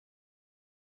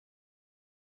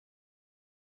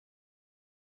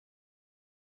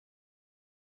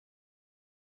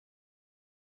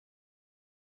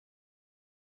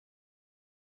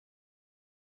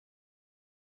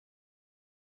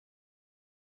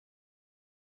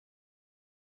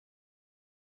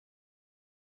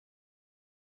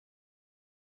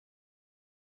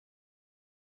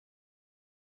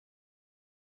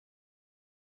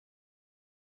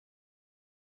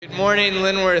Good morning,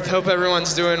 Linworth. Hope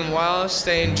everyone's doing well,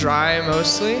 staying dry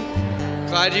mostly.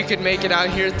 Glad you could make it out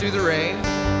here through the rain.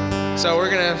 So we're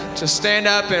gonna just stand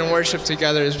up and worship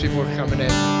together as people are coming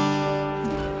in.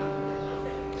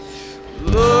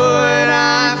 Lord,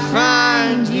 I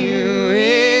find you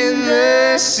in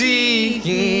the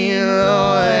seeking.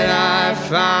 Lord, I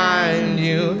find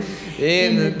you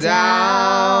in the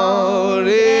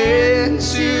doubting.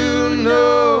 To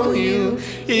know you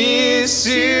is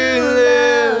to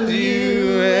love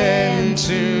you and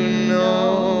to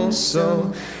know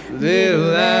so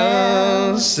little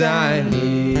else I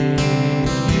need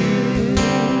you.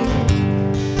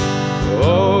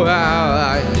 Oh, how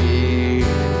I need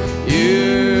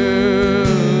you.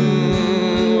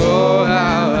 Oh,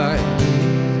 how I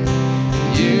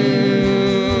need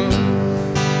you.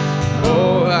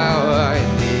 Oh, how I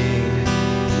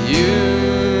need you.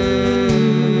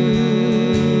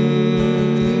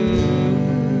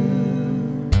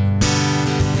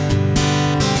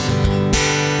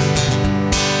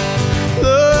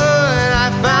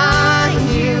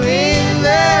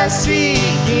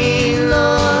 Seeking,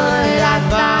 Lord, I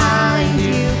find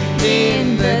you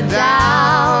in the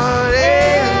doubt,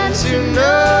 and to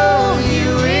know you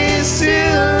is to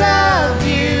love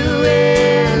you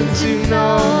and to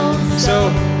know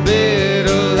so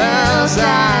little else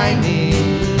I need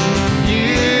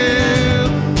you.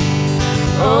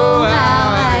 Oh,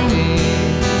 how I need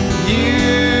you.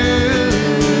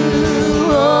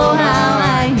 Oh, how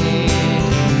I need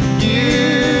you.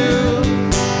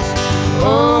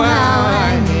 Oh,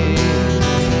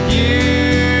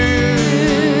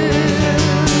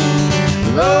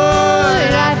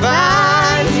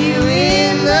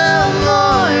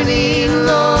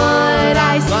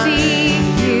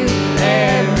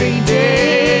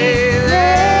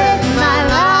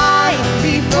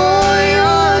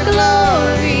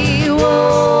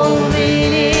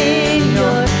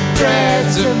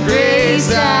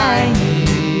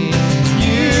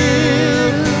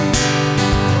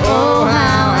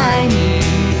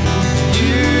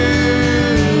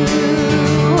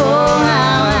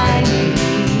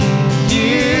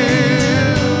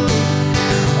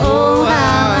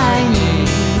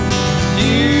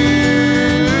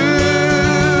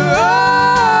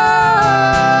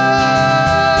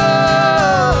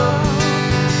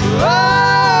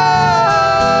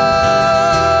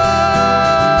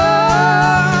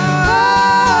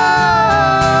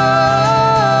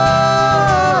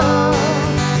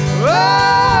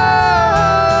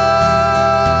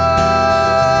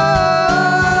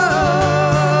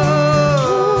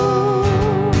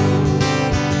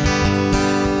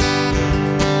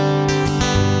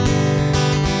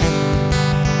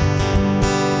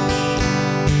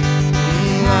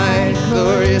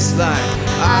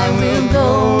 I will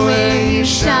go where you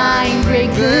shine,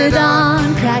 break the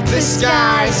dawn, crack the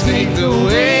skies, make the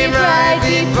way bright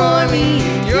before me.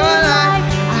 In your light,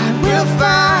 I will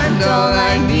find all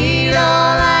I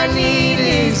need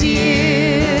is you.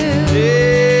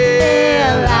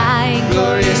 Yeah, light,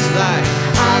 glorious light.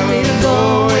 I will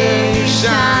go where you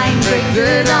shine, break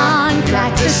the dawn,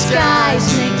 crack the skies,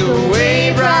 make the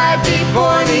way bright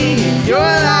before me. In your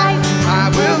light, I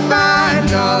will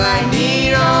find all I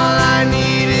need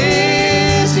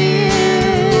is you.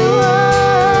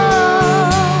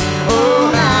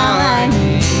 Oh, how I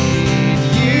need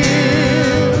you.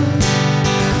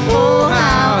 Oh,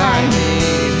 how I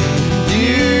need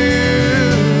you.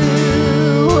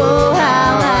 Oh,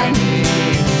 how I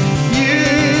need you.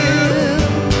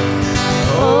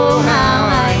 Oh, how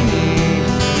I need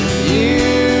you.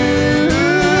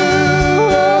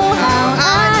 Oh, how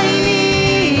I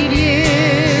need you.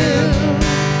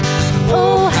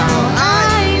 Oh, how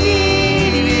I need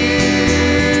you.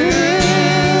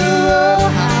 Oh,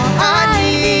 how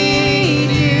I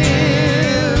need you.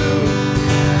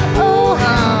 Oh,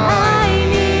 how I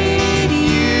need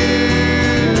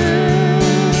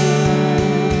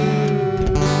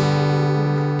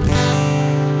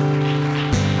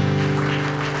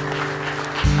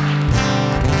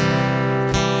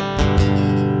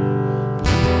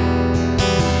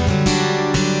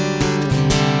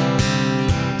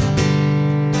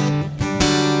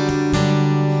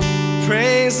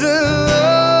Praise the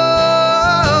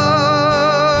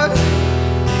Lord,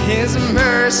 His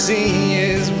mercy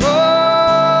is more,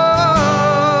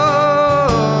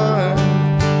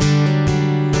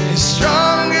 is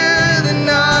stronger than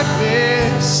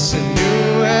darkness, and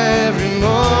new every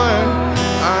morn.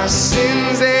 Our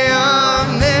sins, they are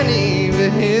many,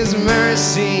 but His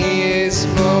mercy is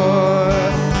more.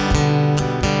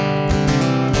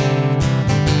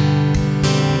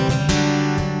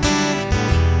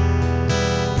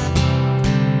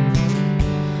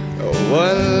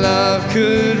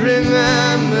 could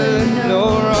remember no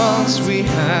wrongs we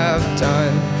have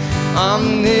done.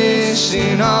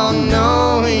 Omniscient,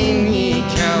 all-knowing, He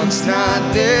counts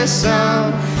not their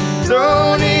sum.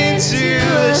 Thrown into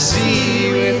the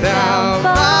sea without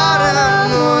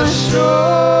bottom or shore.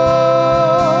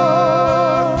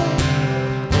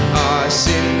 Our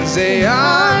sins, they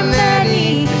are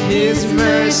many, but His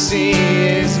mercy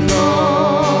is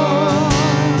more.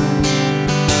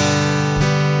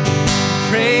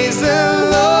 Praise the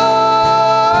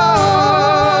Lord,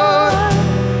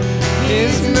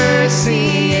 His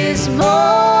mercy is more.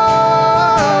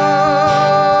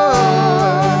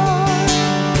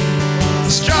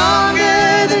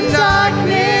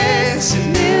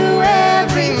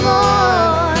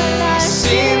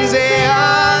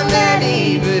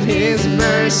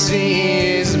 Mercy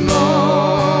is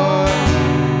more.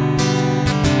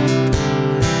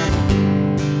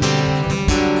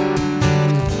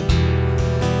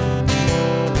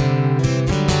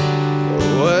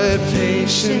 What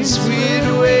patience we'd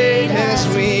wait as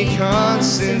we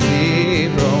constantly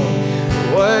roam.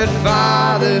 What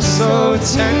Father so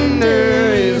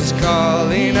tender is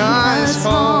calling us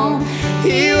home.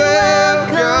 He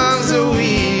welcomes the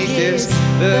weakest,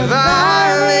 the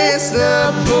vilest,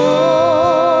 the poor.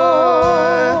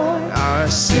 Our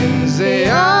sins, they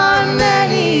are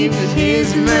many, but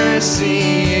His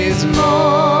mercy is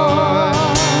more.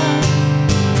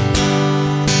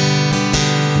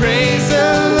 Praise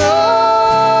the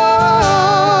Lord,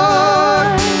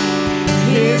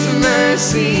 His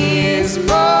mercy is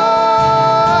more.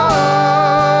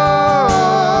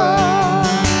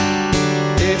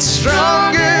 It's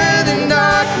stronger than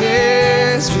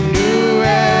darkness, renew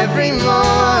every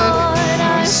morn.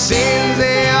 Our sins,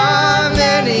 they are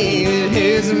many, but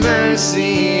His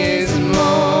mercy is more.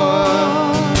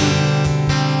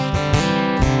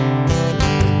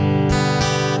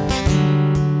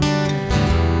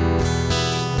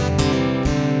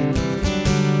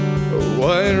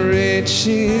 What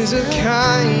riches of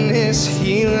kindness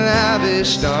He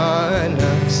lavished on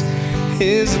us.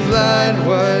 His blood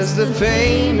was the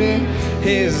payment,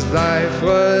 His life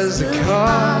was the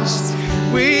cost.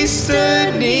 We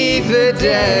stood neath the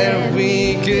debt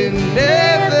we could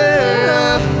never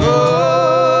afford.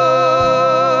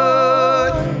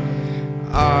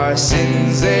 Our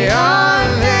sins, they are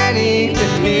many,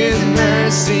 but His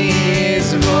mercy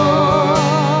is more.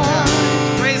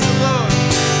 Praise the Lord.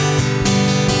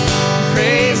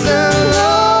 Praise the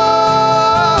Lord.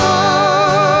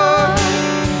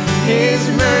 His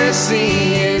mercy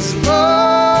is more.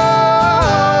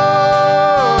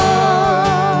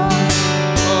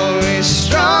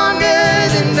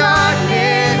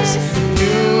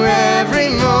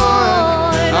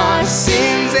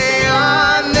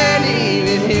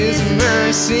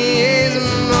 Mercy is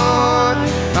more.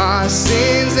 Our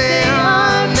sins, they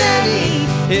are many,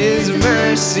 His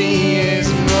mercy is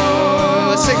more.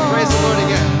 Let's sing praise the Lord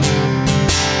again.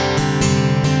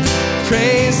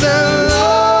 Praise the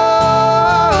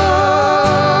Lord,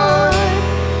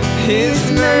 His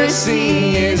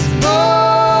mercy is more.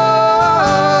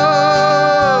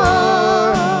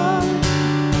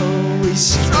 Oh, He's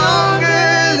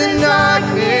stronger than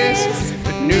darkness,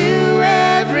 but new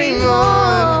every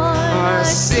morn. Our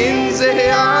sins, they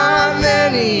are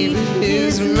many, but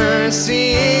His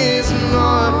mercy is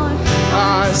more.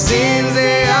 Our sins,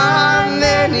 they are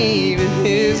many, but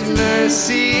His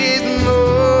mercy is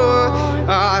more.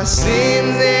 Our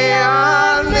sins, they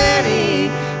are many,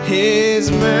 His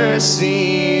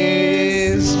mercy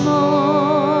is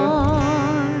more.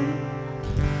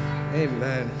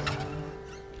 Amen.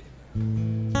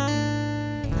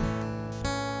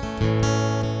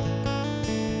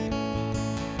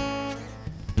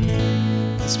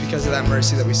 It's because of that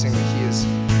mercy that we sing that He is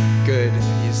good, and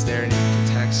He is there, and He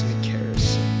protects, and He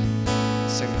cares.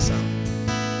 Let's sing this out.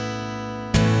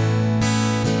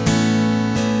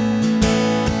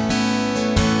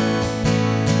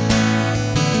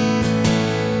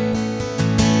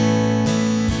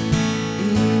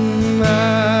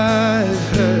 I've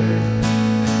heard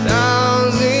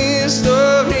 1,000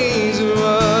 stories of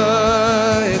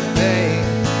what they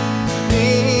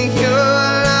think you're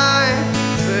like,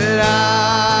 but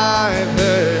I've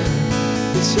heard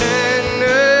the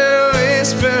tender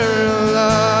whisper of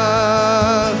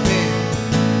love in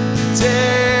the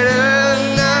dead of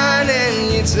night, and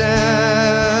you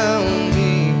tell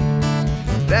me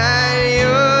that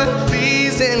you're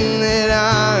pleased and that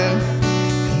I'm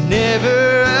never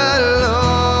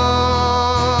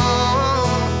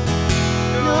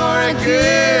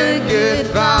good, good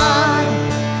Father.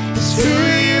 It's who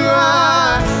you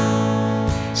are.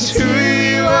 It's who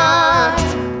you are.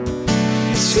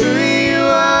 It's who you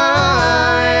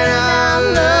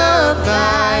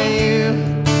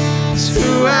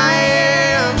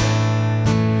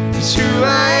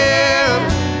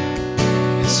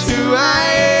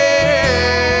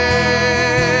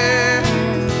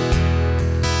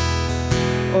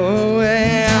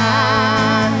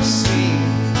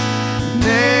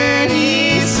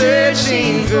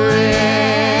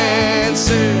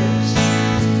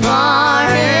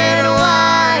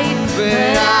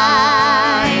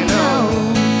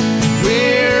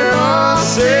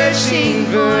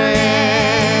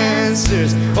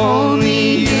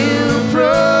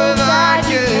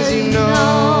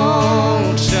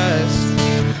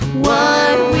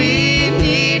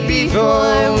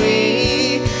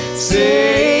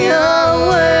say a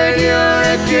word, you're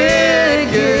a good,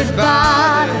 good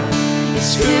Father.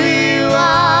 It's who you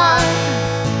are.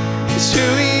 It's who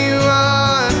you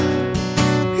are.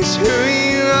 It's who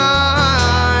you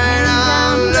are. And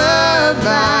I'm loved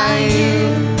by you.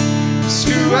 It's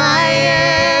who I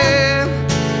am.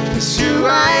 It's who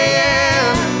I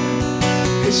am.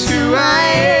 It's who I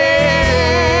am.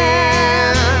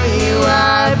 You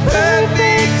are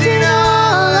perfect in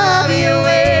all of your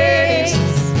ways.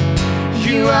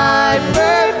 You are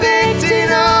perfect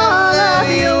in all of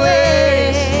your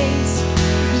ways.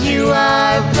 You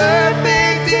are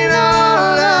perfect in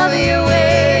all of your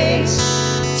ways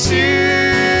to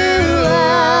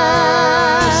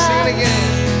us. Sing it again.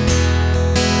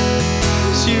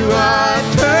 You are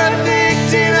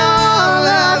perfect in all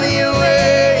of your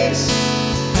ways.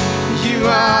 You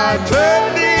are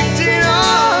perfect in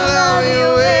all of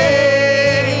your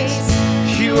ways.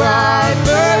 You are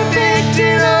perfect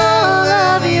in all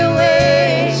of your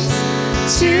ways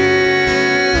to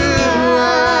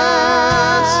us.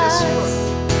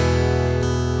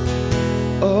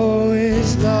 Oh,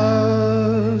 His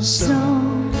love so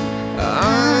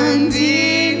undeniable.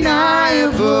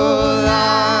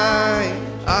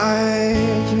 I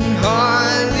can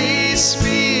hardly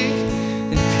speak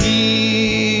in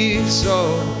peace so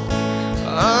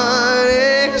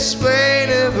unexplainable.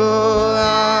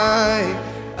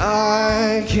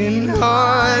 I can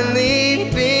hardly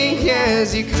think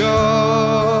as you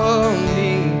call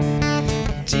me,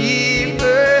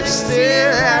 deeper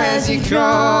still as you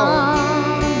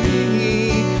call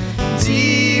me,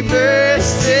 deeper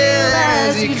still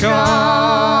as you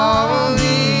call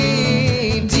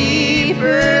me,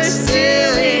 deeper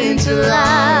still into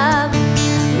love,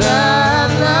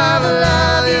 love, love,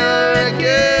 love. You're a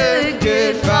good,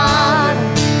 good Father.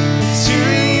 It's who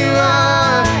you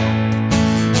are.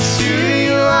 It's who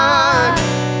you are.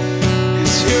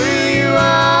 It's who you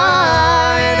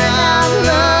are. And I'm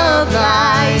loved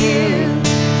by you.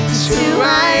 It's who I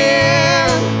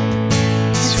am.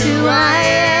 It's who I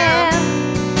am.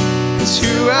 It's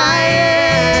who I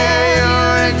am.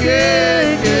 You're a good,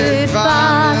 good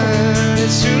Father.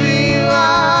 It's who you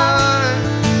are.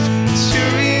 It's who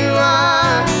you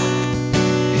are.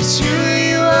 It's who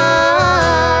you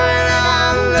are. And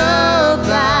I'm loved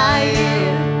by you.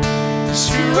 It's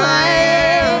who I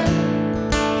am.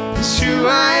 It's who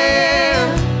I am.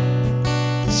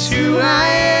 It's who I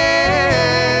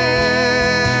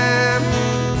am.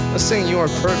 Let's sing You Are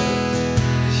Perfect.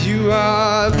 You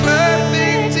are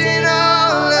perfect in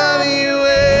all of your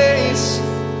ways.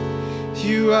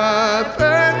 You are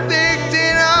perfect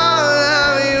in all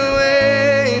of your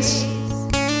ways.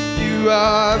 You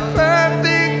are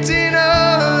perfect in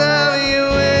all of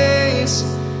your ways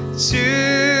to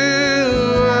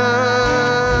us.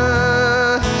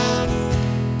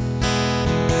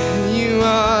 You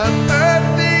are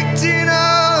perfect in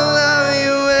all of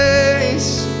your ways.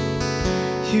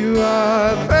 You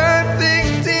are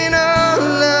perfect in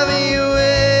all of your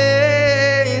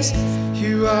ways.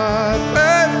 You are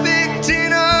perfect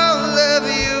in all of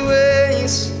your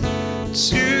ways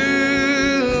to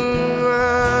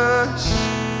us.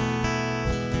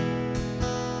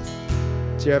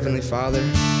 Dear Heavenly Father,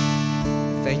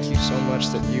 thank you so much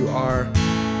that you are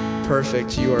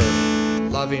perfect. You are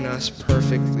loving us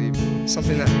perfectly.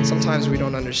 Something that sometimes we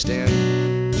don't understand,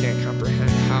 can't comprehend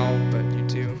how, but you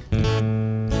do.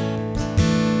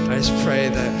 I just pray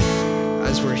that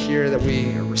as we're here, that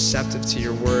we are receptive to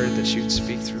your word, that you'd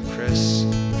speak through Chris.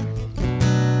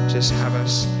 Just have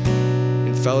us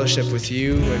in fellowship with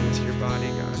you and with your body,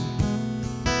 God.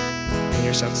 In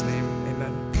your son's name,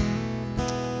 amen.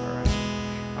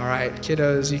 All right,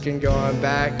 kiddos, you can go on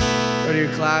back, go to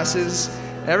your classes.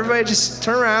 Everybody just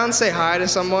turn around, say hi to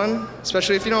someone,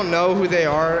 especially if you don't know who they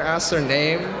are, ask their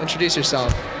name, introduce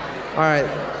yourself. All right.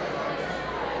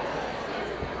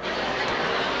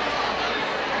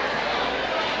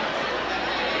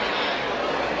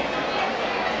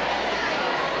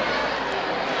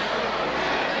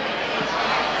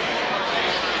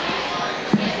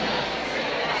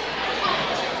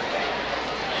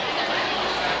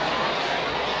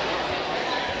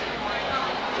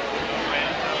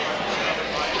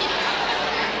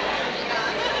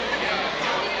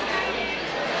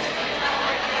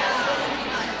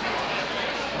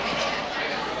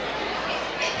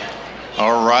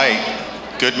 All right.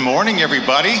 Good morning,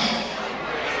 everybody.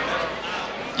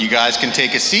 You guys can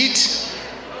take a seat.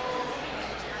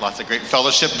 Lots of great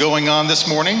fellowship going on this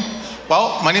morning.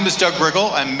 Well, my name is Doug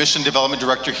Griggle. I'm Mission Development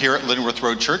Director here at Linworth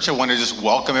Road Church. I want to just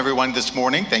welcome everyone this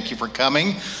morning. Thank you for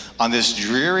coming on this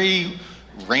dreary,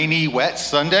 rainy, wet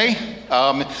Sunday.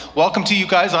 Welcome to you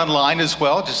guys online as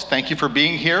well. Just thank you for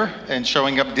being here and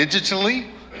showing up digitally.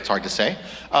 It's hard to say.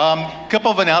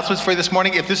 Couple of announcements for you this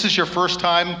morning. If this is your first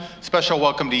time, special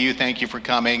welcome to you. Thank you for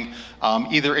coming.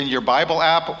 Either in your Bible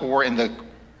app or in the,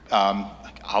 I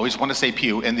always want to say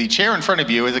pew, in the chair in front of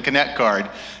you is a Connect card.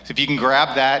 So if you can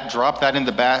grab that, drop that in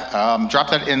the back, drop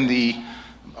that in the,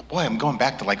 boy, I'm going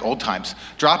back to like old times.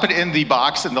 Drop it in the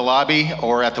box in the lobby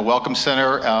or at the Welcome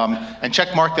Center, and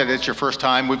check mark that it's your first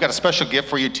time. We've got a special gift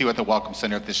for you too at the Welcome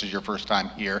Center if this is your first time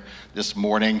here this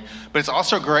morning. But it's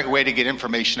also a great way to get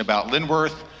information about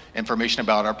Linworth, information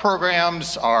about our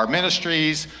programs, our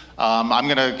ministries. I'm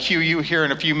gonna cue you here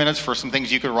in a few minutes for some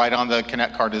things you could write on the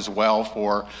Connect card as well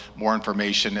for more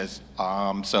information.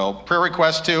 So prayer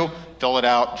requests too, fill it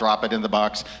out, drop it in the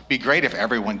box. Be great if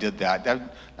everyone did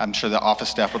that. I'm sure the office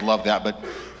staff would love that, but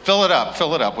fill it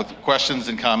up with questions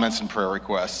and comments and prayer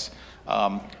requests.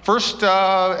 First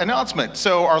announcement.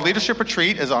 So our leadership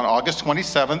retreat is on August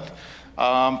 27th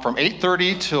from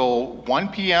 8:30 till 1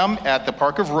 p.m. at the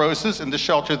Park of Roses in the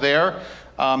shelter there.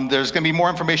 There's gonna be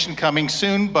more information coming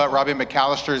soon, but Robbie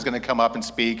McAllister is gonna come up and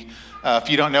speak. If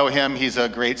you don't know him, he's a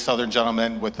great Southern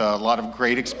gentleman with a lot of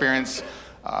great experience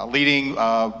leading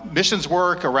missions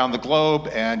work around the globe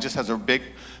and just has a big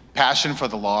passion for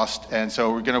the lost. And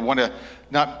so we're going to want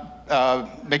to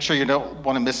make sure you don't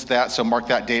want to miss that. So mark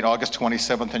that date, August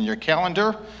 27th on your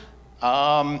calendar.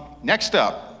 Next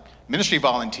up, ministry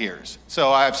volunteers.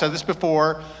 So I've said this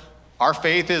before, our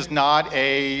faith is not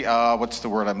a, what's the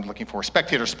word I'm looking for?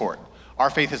 Spectator sport. Our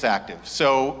faith is active.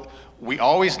 So we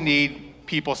always need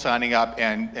people signing up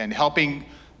and helping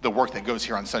the work that goes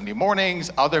here on Sunday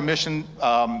mornings, other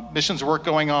missions work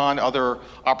going on, other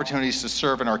opportunities to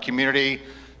serve in our community.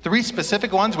 3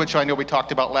 specific ones, which I know we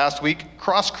talked about last week.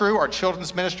 Cross Crew, our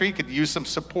children's ministry, could use some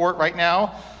support right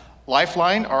now.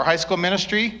 Lifeline, our high school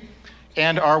ministry,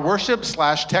 and our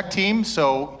worship/tech team.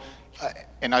 So,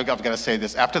 and I've got to say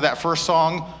this, after that first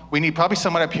song, we need probably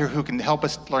someone up here who can help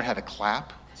us learn how to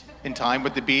clap in time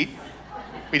with the beat.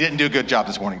 We didn't do a good job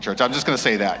this morning, church. I'm just going to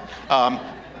say that.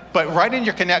 But write in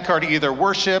your Connect card either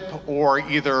worship or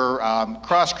either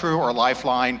Cross Crew or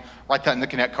Lifeline. Write that in the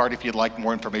Connect card if you'd like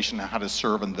more information on how to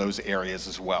serve in those areas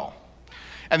as well.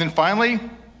 And then finally,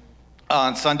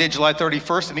 on Sunday, July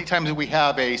 31st, anytime that we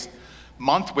have a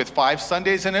month with 5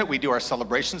 Sundays in it, we do our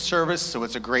celebration service. So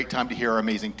it's a great time to hear our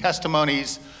amazing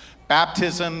testimonies,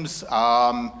 baptisms.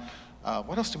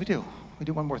 What else do we do? We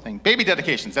do one more thing. Baby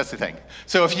dedications, that's the thing.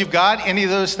 So if you've got any of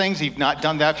those things, you've not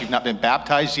done that, if you've not been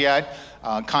baptized yet,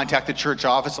 contact the church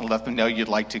office and let them know you'd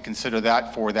like to consider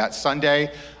that for that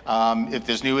Sunday. If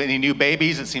there's any new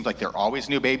babies, it seems like there are always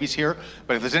new babies here,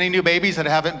 but if there's any new babies that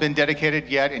haven't been dedicated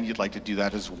yet and you'd like to do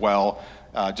that as well,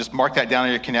 just mark that down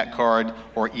on your Connect card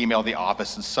or email the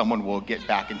office and someone will get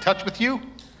back in touch with you.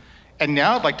 And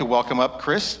now I'd like to welcome up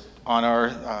Chris on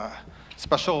our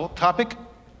special topic,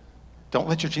 Don't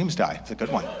Let Your Dreams Die. It's a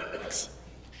good one. Thanks.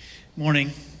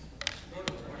 Morning.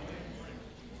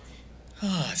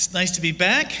 It's nice to be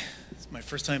back. It's my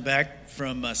first time back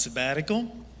from sabbatical.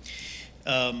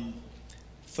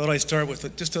 Thought I'd start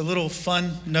with just a little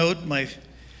fun note, my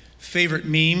favorite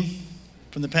meme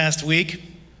from the past week.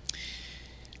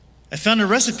 I found a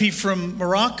recipe from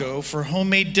Morocco for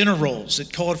homemade dinner rolls.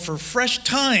 It called for fresh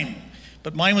thyme,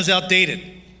 but mine was outdated.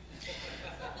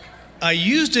 I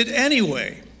used it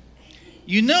anyway.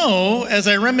 You know, as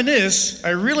I reminisce, I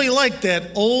really like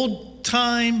that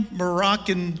old-time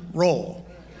Moroccan roll.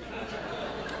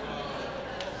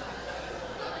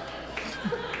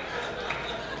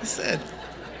 I said.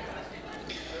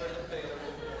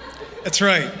 That's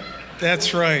right.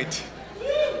 That's right.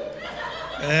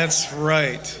 That's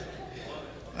right.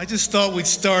 I just thought we'd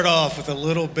start off with a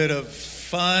little bit of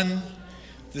fun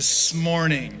this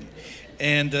morning.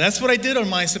 And that's what I did on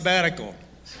my sabbatical.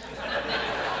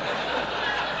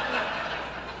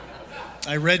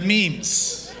 I read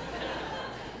memes.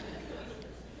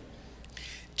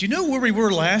 Do you know where we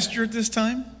were last year at this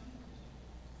time?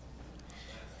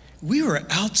 We were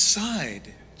outside.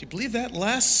 Do you believe that?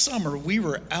 Last summer, we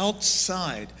were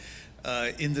outside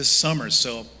in the summer.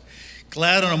 So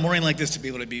glad on a morning like this to be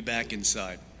able to be back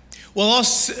inside. Well,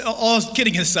 all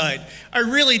kidding aside, I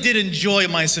really did enjoy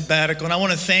my sabbatical, and I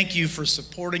want to thank you for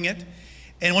supporting it.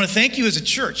 And I want to thank you as a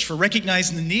church for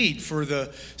recognizing the need for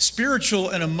the spiritual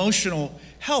and emotional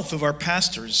health of our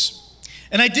pastors.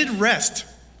 And I did rest,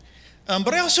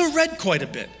 but I also read quite a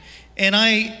bit. And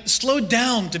I slowed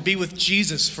down to be with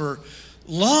Jesus for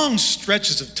long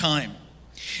stretches of time.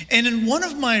 And in one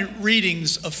of my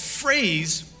readings, a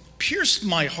phrase pierced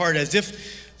my heart as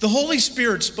if the Holy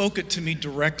Spirit spoke it to me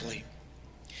directly.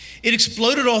 It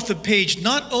exploded off the page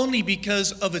not only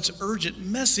because of its urgent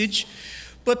message,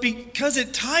 but because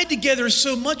it tied together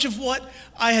so much of what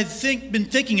I had been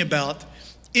thinking about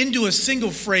into a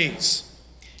single phrase.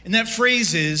 And that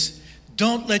phrase is,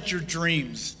 don't let your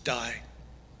dreams die.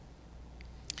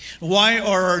 Why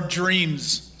are our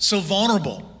dreams so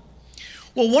vulnerable?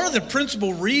 Well, one of the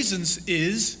principal reasons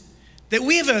is that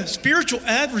we have a spiritual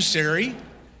adversary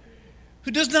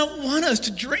who does not want us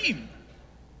to dream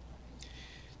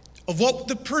of what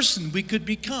the person we could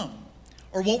become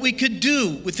or what we could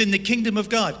do within the kingdom of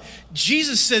God.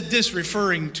 Jesus said this,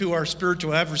 referring to our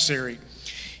spiritual adversary.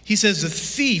 He says, the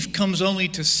thief comes only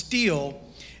to steal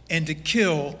and to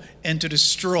kill and to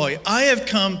destroy. I have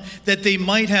come that they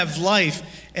might have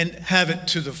life and have it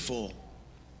to the full.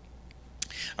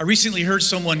 I recently heard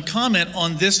someone comment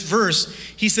on this verse.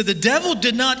 He said, the devil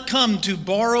did not come to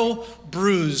borrow,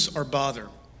 bruise, or bother.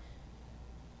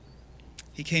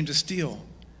 He came to steal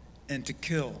and to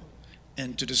kill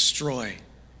and to destroy.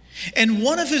 And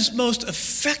one of his most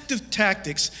effective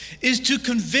tactics is to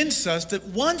convince us that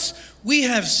once we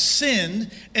have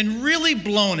sinned and really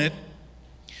blown it,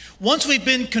 once we've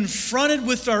been confronted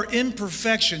with our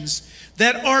imperfections,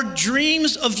 that our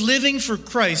dreams of living for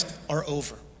Christ are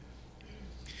over.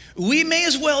 We may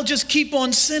as well just keep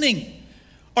on sinning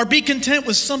or be content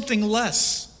with something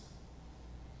less.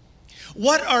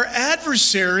 What our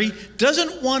adversary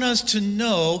doesn't want us to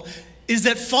know is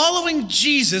that following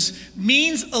Jesus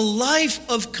means a life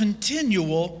of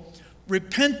continual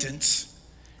repentance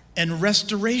and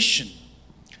restoration.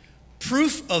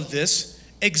 Proof of this,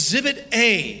 Exhibit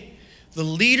A, the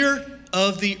leader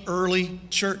of the early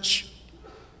church,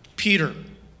 Peter.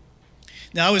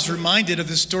 Now, I was reminded of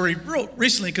this story real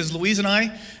recently because Louise and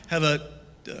I have a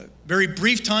very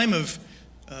brief time of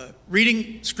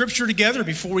reading scripture together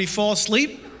before we fall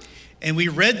asleep. And we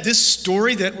read this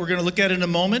story that we're going to look at in a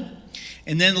moment.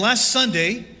 And then last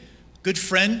Sunday, good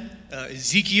friend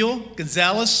Ezekiel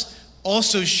Gonzalez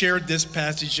also shared this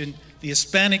passage in the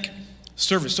Hispanic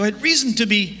service. So I had reason to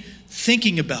be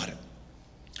thinking about it.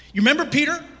 You remember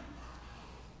Peter?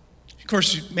 Of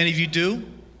course, many of you do.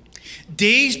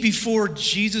 Days before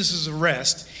Jesus'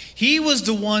 arrest, he was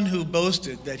the one who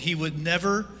boasted that he would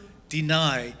never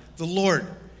deny the Lord.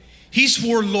 He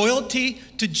swore loyalty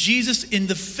to Jesus in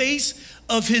the face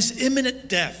of his imminent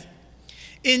death.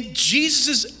 In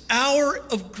Jesus' hour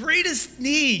of greatest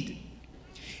need,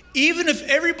 even if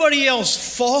everybody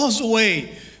else falls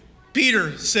away,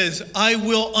 Peter says, I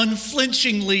will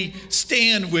unflinchingly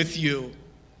stand with you.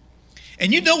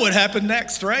 And you know what happened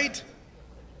next, right?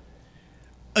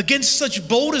 Against such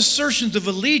bold assertions of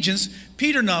allegiance,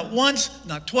 Peter not once,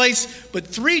 not twice, but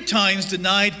 3 times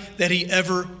denied that he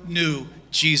ever knew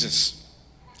Jesus.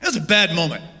 That was a bad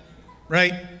moment,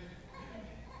 right?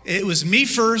 It was me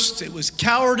first, it was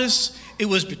cowardice, it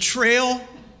was betrayal.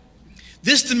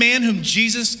 This the man whom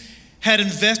Jesus had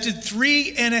invested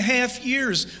 3.5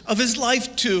 years of his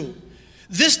life to.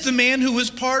 This the man who was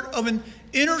part of an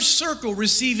inner circle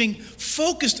receiving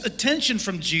focused attention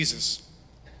from Jesus.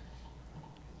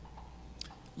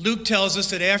 Luke tells us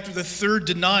that after the 3rd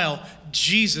denial,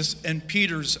 Jesus and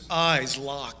Peter's eyes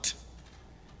locked.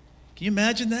 Can you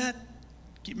imagine that?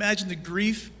 Can you imagine the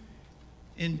grief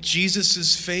in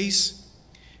Jesus' face?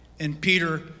 And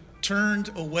Peter turned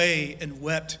away and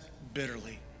wept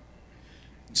bitterly.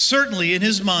 Certainly in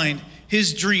his mind,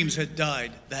 his dreams had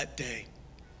died that day.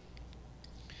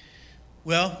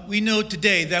 Well, we know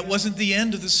today that wasn't the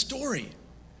end of the story.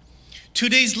 2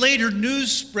 days later,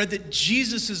 news spread that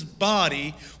Jesus'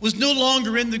 body was no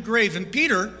longer in the grave. And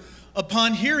Peter,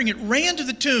 upon hearing it, ran to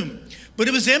the tomb, but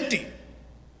it was empty.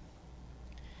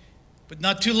 But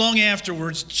not too long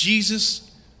afterwards,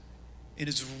 Jesus, in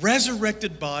his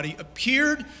resurrected body,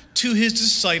 appeared to his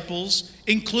disciples,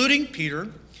 including Peter.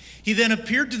 He then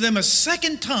appeared to them a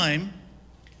second time,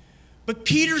 but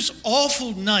Peter's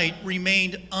awful night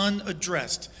remained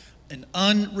unaddressed and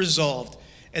unresolved.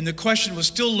 And the question was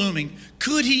still looming,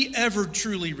 could he ever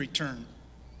truly return?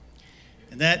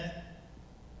 And the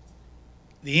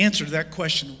answer to that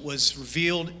question was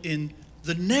revealed in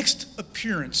the next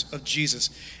appearance of Jesus.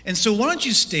 And so why don't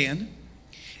you stand,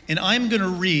 and I'm going to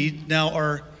read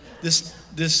now this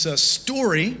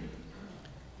story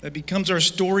that becomes our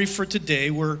story for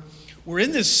today. We're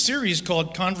in this series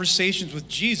called Conversations with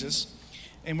Jesus,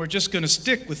 and we're just going to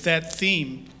stick with that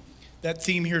theme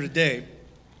here today.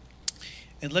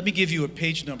 And let me give you a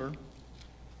page number.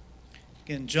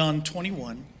 Again, John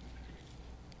 21.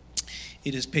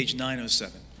 It is page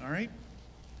 907, all right?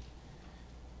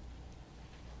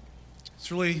 It's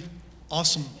a really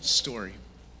awesome story.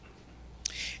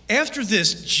 After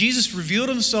this, Jesus revealed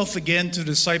himself again to the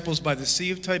disciples by the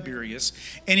Sea of Tiberias,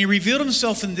 and he revealed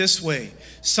himself in this way.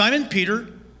 Simon Peter,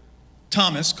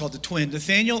 Thomas, called the twin,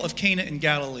 Nathanael of Cana in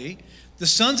Galilee, the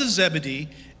sons of Zebedee,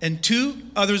 and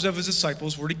 2 others of his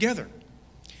disciples were together.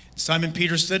 Simon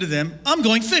Peter said to them, "I'm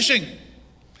going fishing." And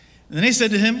then they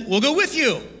said to him, "We'll go with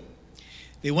you."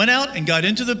 They went out and got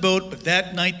into the boat, but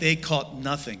that night they caught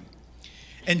nothing.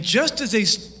 And just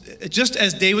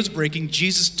as day was breaking,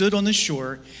 Jesus stood on the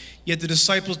shore, yet the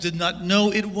disciples did not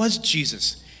know it was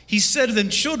Jesus. He said to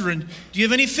them, "Children, do you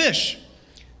have any fish?"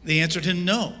 They answered him,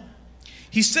 "No."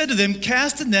 He said to them,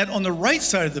 "Cast the net on the right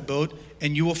side of the boat,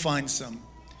 and you will find some."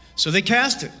 So they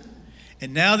cast it.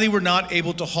 And now they were not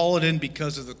able to haul it in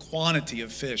because of the quantity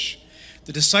of fish.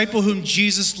 The disciple whom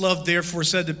Jesus loved therefore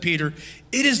said to Peter,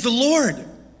 "It is the Lord."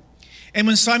 And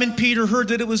when Simon Peter heard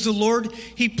that it was the Lord,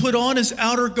 he put on his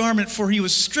outer garment, for he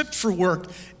was stripped for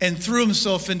work, and threw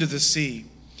himself into the sea.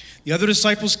 The other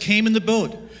disciples came in the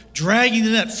boat, dragging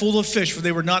the net full of fish, for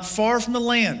they were not far from the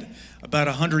land, about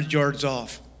 100 yards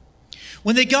off.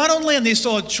 When they got on land, they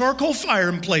saw a charcoal fire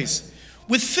in place,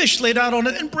 with fish laid out on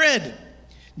it and bread.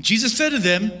 Jesus said to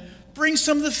them, "Bring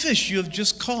some of the fish you have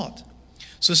just caught."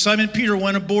 So Simon Peter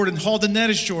went aboard and hauled the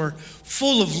net ashore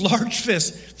full of large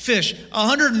fish,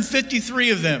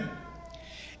 153 of them.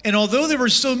 And although there were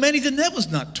so many, the net was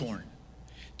not torn.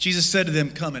 Jesus said to them,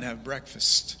 "Come and have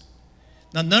breakfast."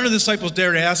 Now none of the disciples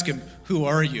dared ask him, "Who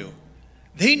are you?"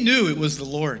 They knew it was the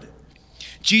Lord.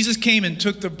 Jesus came and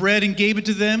took the bread and gave it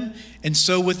to them, and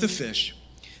so with the fish.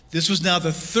 This was now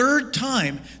the 3rd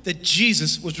time that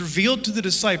Jesus was revealed to the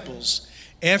disciples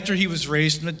after he was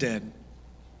raised from the dead.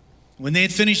 When they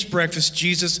had finished breakfast,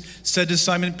 Jesus said to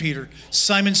Simon Peter,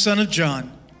 "Simon, son of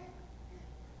John,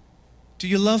 do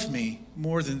you love me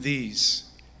more than these?"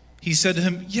 He said to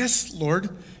him, "Yes,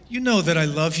 Lord, you know that I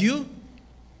love you."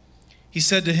 He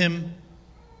said to him,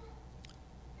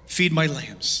 "Feed my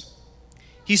lambs."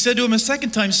 He said to him a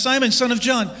second time, "Simon, son of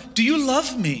John, do you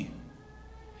love me?"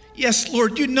 "Yes,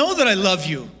 Lord, you know that I love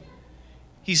you."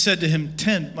 He said to him,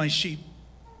 "Tend my sheep."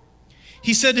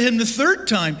 He said to him the 3rd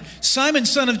time, "Simon,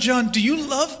 son of John, do you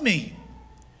love me?"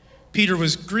 Peter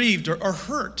was grieved or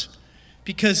hurt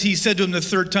because he said to him the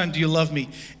 3rd time, "Do you love me?"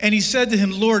 And he said to him,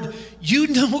 "Lord, you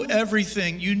know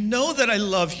everything. You know that I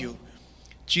love you."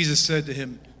 Jesus said to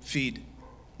him, "Feed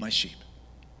my sheep."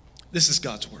 This is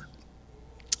God's word.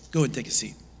 Go and take a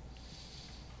seat.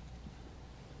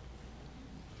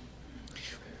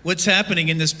 What's happening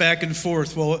in this back and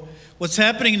forth? Well, what's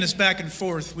happening in this back and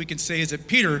forth, we can say, is that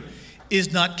Peter is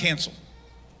not canceled.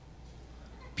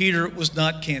 Peter was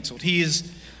not canceled. He is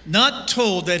not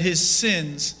told that his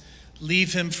sins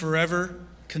leave him forever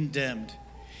condemned.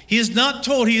 He is not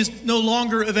told he is no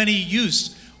longer of any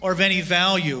use or of any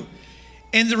value.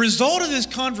 And the result of this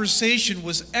conversation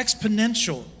was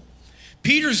exponential.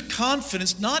 Peter's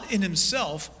confidence, not in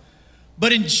himself,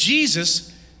 but in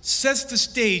Jesus, sets the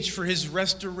stage for his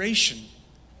restoration.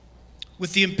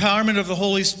 With the empowerment of the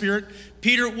Holy Spirit,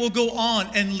 Peter will go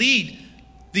on and lead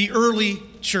the early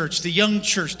church, the young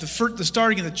church, the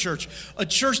starting of the church, a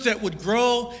church that would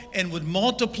grow and would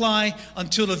multiply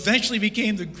until it eventually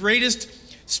became the greatest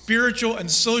spiritual and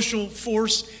social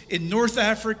force in North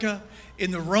Africa,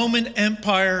 in the Roman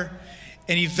Empire,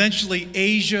 and eventually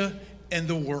Asia and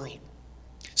the world.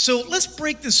 So let's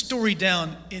break this story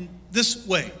down in this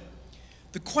way: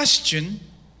 the question,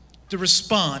 the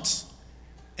response,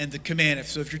 and the command.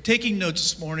 So if you're taking notes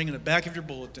this morning in the back of your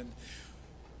bulletin,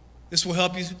 this will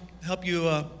help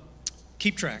you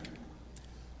keep track.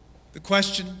 The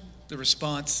question, the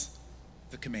response,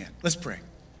 the command. Let's pray.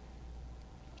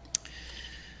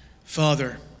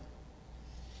 Father,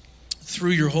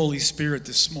 through your Holy Spirit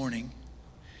this morning,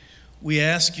 we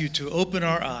ask you to open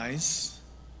our eyes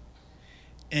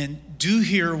and do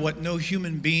here what no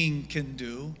human being can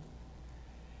do,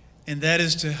 and that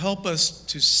is to help us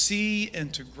to see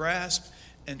and to grasp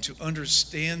and to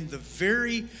understand the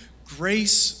very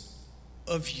grace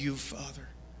of you, Father.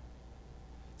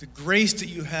 The grace that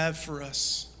you have for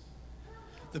us,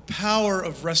 the power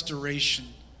of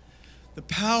restoration, the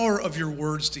power of your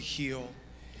words to heal.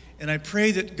 And I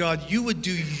pray that, God, you would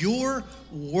do your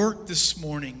work this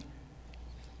morning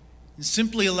and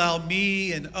simply allow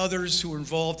me and others who are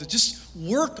involved to just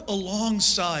work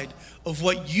alongside of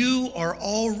what you are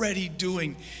already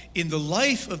doing in the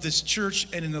life of this church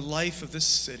and in the life of this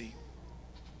city.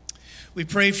 We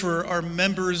pray for our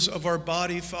members of our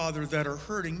body, Father, that are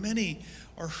hurting. Many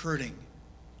are hurting,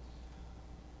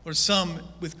 or some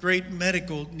with great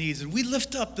medical needs. And we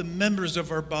lift up the members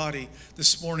of our body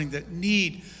this morning that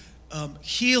need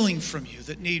healing from you,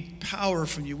 that need power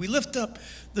from you. We lift up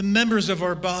the members of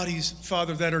our bodies,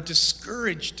 Father, that are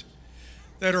discouraged,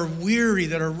 that are weary,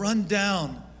 that are run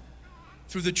down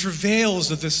through the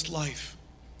travails of this life.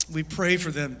 We pray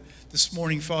for them this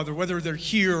morning, Father, whether they're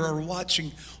here or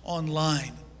watching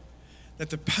online, that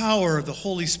the power of the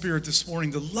Holy Spirit this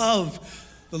morning, the love,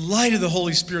 the light of the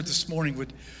Holy Spirit this morning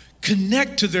would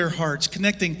connect to their hearts,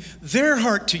 connecting their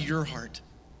heart to your heart.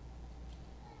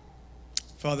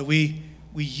 Father, we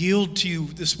yield to you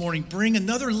this morning. Bring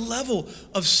another level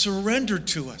of surrender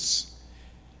to us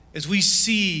as we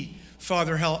see,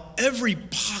 Father, how every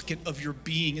pocket of your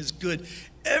being is good.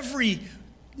 Every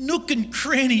nook and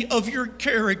cranny of your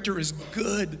character is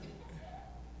good.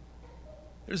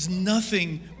 There's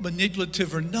nothing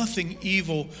manipulative or nothing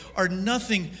evil or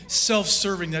nothing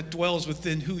self-serving that dwells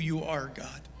within who you are,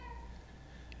 God.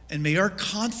 And may our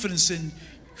confidence in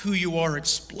who you are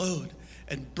explode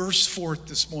and burst forth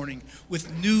this morning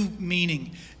with new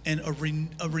meaning and a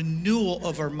renewal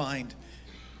of our mind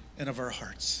and of our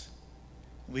hearts.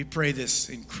 We pray this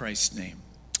in Christ's name.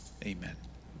 Amen.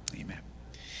 Amen.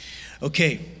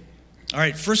 Okay. All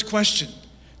right, first question.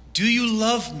 Do you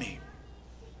love me?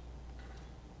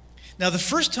 Now, the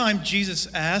first time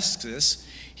Jesus asks this,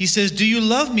 he says, do you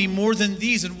love me more than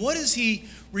these? And what is he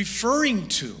referring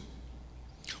to?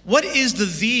 What is the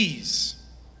these?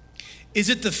 Is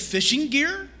it the fishing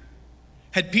gear?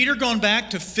 Had Peter gone back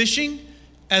to fishing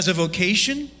as a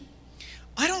vocation?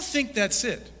 I don't think that's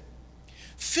it.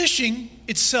 Fishing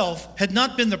itself had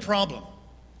not been the problem.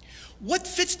 What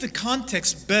fits the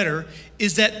context better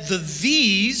is that the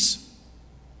these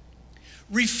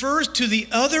refers to the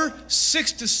other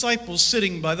 6 disciples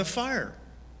sitting by the fire.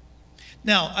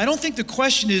 Now, I don't think the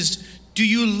question is, do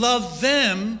you love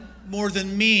them more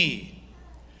than me?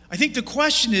 I think the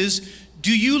question is,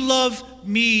 do you love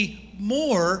me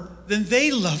more than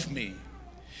they love me?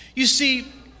 You see,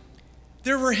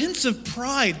 there were hints of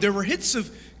pride, there were hints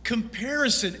of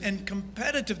comparison and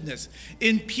competitiveness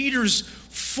in Peter's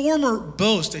former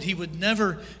boast that he would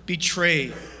never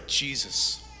betray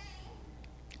Jesus.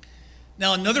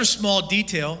 Now, another small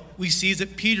detail we see is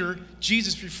that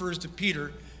Jesus refers to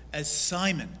Peter as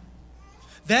Simon.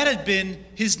 That had been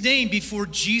his name before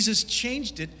Jesus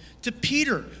changed it to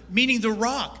Peter, meaning the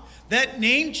rock. That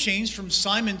name change from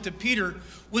Simon to Peter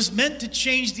was meant to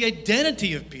change the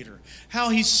identity of Peter, how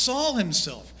he saw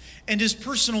himself and his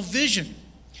personal vision.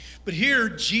 But here,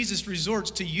 Jesus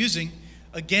resorts to using,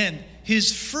 again,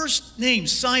 his first name,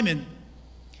 Simon,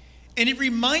 and it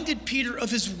reminded Peter of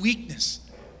his weakness.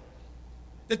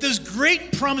 That those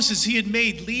great promises he had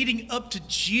made leading up to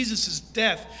Jesus'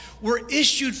 death were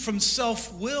issued from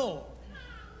self-will,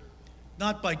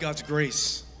 not by God's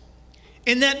grace.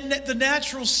 And that the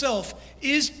natural self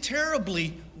is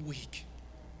terribly weak.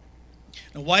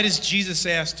 Now, why does Jesus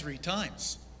ask 3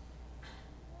 times?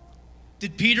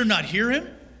 Did Peter not hear him?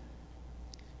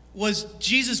 Was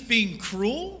Jesus being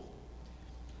cruel?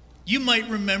 You might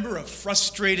remember a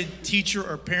frustrated teacher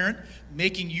or parent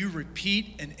making you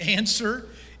repeat an answer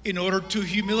in order to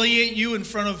humiliate you in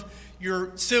front of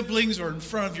your siblings or in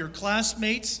front of your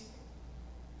classmates.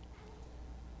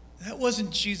 That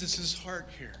wasn't Jesus' heart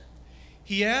here.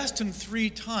 He asked him 3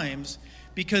 times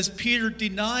because Peter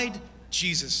denied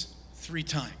Jesus 3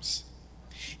 times.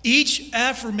 Each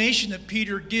affirmation that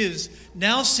Peter gives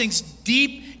now sinks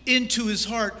deep into his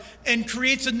heart and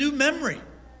creates a new memory.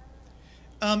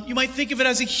 You might think of it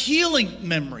as a healing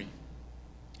memory.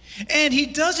 And he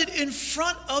does it in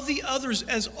front of the others,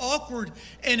 as awkward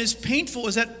and as painful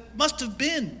as that must have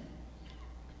been.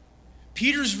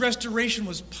 Peter's restoration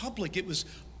was public. It was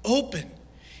open.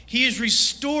 He is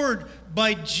restored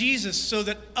by Jesus so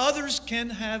that others can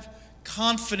have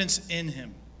confidence in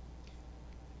him.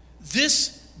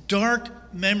 This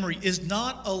dark memory is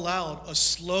not allowed a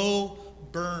slow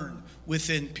burn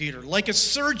within Peter. Like a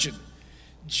surgeon,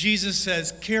 Jesus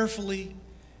says carefully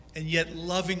and yet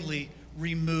lovingly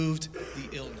removed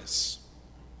the illness.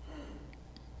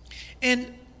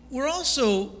 And we're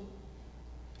also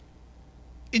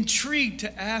intrigued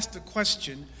to ask the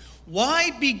question,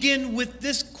 why begin with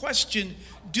this question,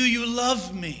 do you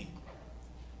love me?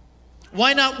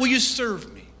 Why not, will you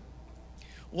serve me?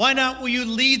 Why not, will you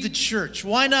lead the church?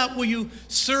 Why not, will you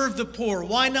serve the poor?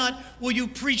 Why not, will you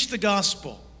preach the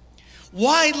gospel?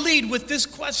 Why lead with this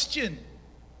question?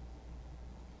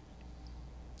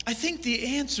 I think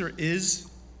the answer is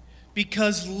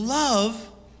because love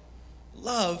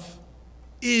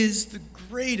is the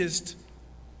greatest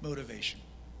motivation.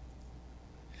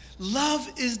 Love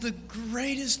is the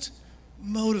greatest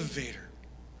motivator.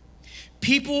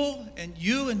 People, and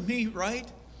you and me, right?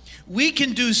 we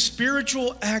can do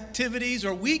spiritual activities,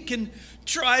 or we can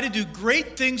try to do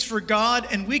great things for God,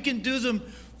 and we can do them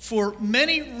for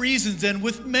many reasons and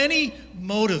with many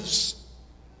motives.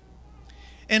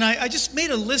 And I just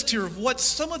made a list here of what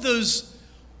some of those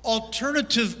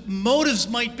alternative motives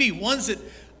might be, ones that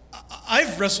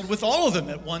I've wrestled with all of them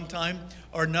at one time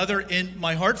or another in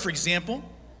my heart. For example,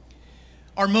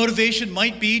 our motivation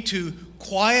might be to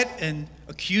quiet an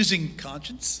accusing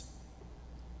conscience.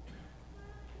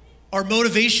 Our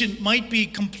motivation might be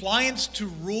compliance to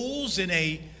rules in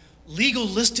a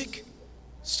legalistic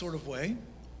sort of way.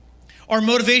 Our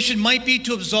motivation might be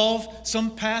to absolve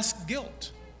some past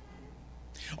guilt.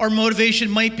 Our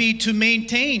motivation might be to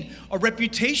maintain a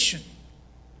reputation.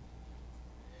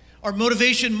 Our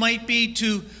motivation might be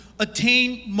to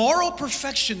attain moral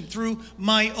perfection through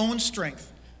my own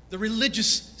strength, the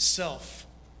religious self.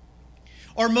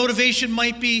 Our motivation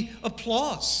might be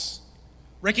applause,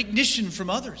 recognition from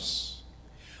others.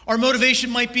 Our motivation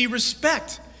might be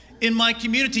respect in my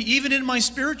community, even in my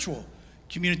spiritual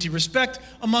community, respect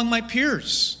among my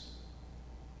peers.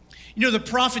 You know, the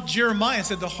prophet Jeremiah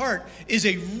said the heart is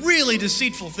a really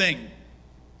deceitful thing.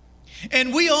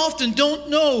 And we often don't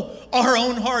know our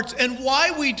own hearts and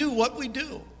why we do what we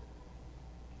do.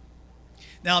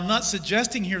 Now, I'm not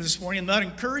suggesting here this morning, I'm not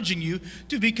encouraging you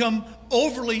to become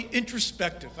overly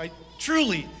introspective. I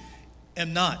truly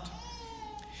am not.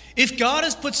 If God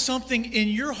has put something in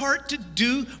your heart to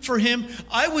do for Him,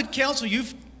 I would counsel you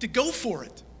to go for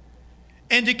it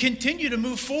and to continue to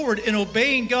move forward in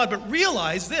obeying God. But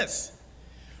realize this,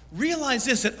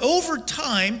 that over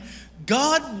time,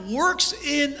 God works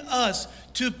in us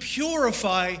to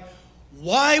purify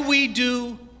why we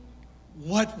do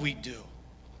what we do.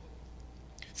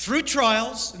 Through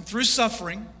trials and through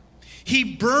suffering, He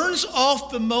burns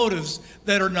off the motives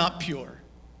that are not pure.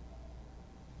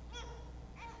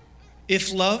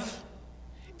 If love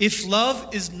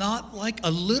is not like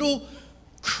a little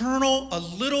kernel, a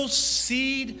little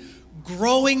seed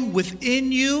growing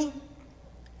within you,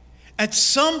 at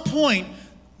some point,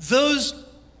 those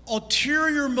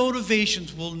ulterior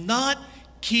motivations will not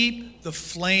keep the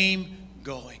flame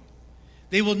going.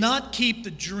 They will not keep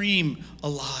the dream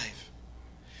alive.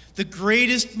 The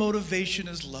greatest motivation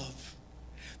is love.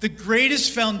 The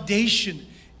greatest foundation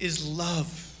is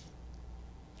love.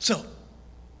 So,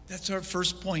 that's our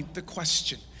first point, the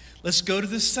question. Let's go to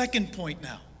the second point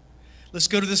now. Let's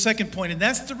go to the second point, and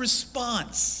that's the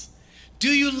response. Do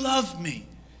you love me?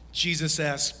 Jesus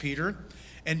asks Peter,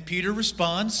 and Peter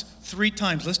responds 3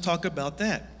 times. Let's talk about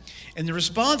that. And the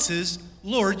response is,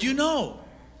 Lord, you know.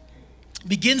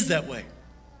 Begins that way.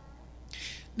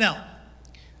 Now,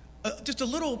 just a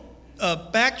little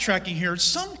backtracking here.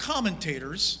 Some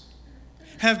commentators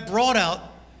have brought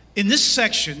out in this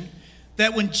section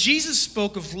that when Jesus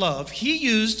spoke of love, He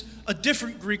used a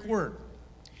different Greek word.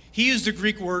 He used the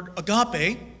Greek word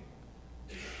agape.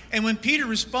 And when Peter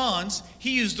responds,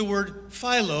 he used the word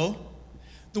philo.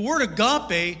 The word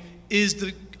agape is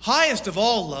the highest of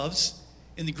all loves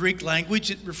in the Greek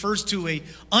language. It refers to an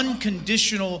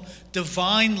unconditional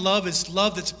divine love. It's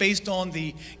love that's based on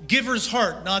the giver's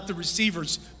heart, not the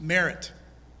receiver's merit.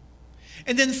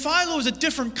 And then philo is a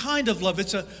different kind of love.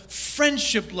 It's a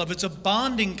friendship love. It's a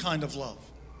bonding kind of love.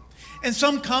 And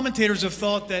some commentators have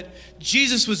thought that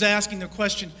Jesus was asking the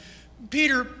question,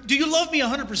 Peter, do you love me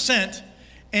 100%?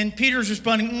 And Peter's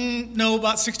responding, no,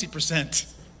 about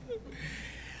 60%.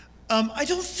 I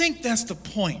don't think that's the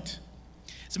point.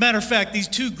 As a matter of fact, these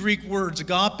 2 Greek words,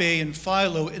 agape and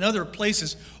philo, in other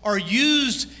places are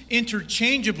used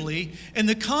interchangeably in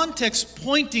the context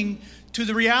pointing to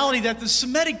the reality that the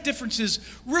Semitic differences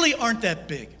really aren't that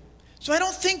big. So I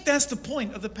don't think that's the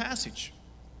point of the passage.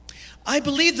 I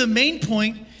believe the main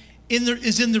point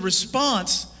is in the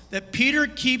response that Peter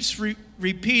keeps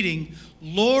repeating,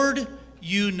 Lord,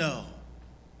 you know.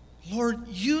 Lord,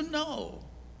 you know.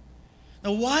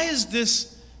 Now, why is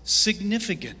this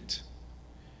significant?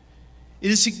 It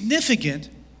is significant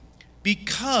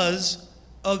because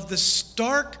of the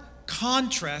stark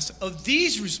contrast of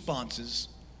these responses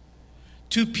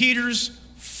to Peter's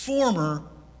former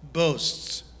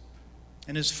boasts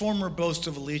and his former boast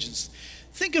of allegiance.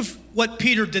 Think of what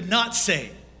Peter did not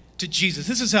say to Jesus.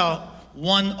 This is how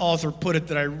one author put it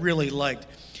that I really liked.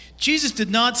 Jesus did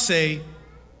not say,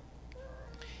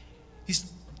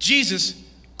 Jesus,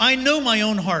 I know my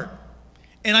own heart,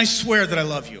 and I swear that I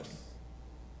love you.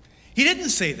 He didn't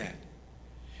say that.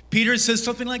 Peter says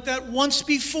something like that once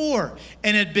before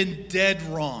and had been dead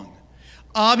wrong.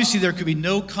 Obviously, there could be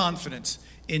no confidence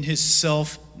in his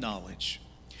self-knowledge.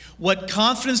 What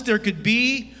confidence there could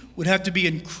be would have to be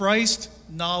in Christ's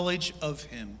knowledge of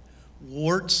him,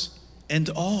 warts and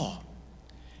awe.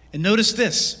 And notice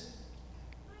this.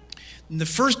 In the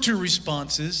first two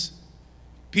responses,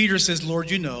 Peter says,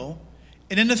 Lord, you know.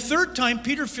 And then the third time,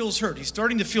 Peter feels hurt. He's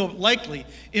starting to feel likely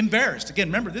embarrassed. Again,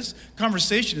 remember, this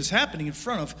conversation is happening in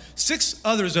front of 6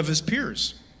 others of his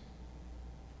peers.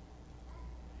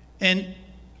 And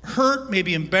hurt,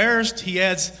 maybe embarrassed, he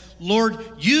adds, Lord,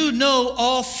 you know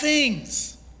all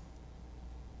things.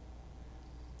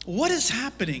 What is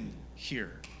happening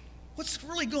here? What's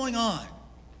really going on?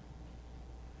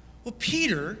 Well,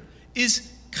 Peter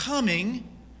is coming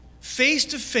face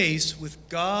to face with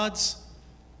God's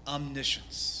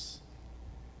omniscience.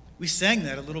 We sang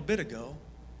that a little bit ago.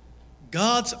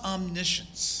 God's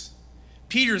omniscience.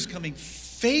 Peter is coming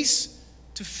face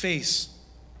to face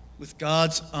with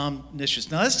God's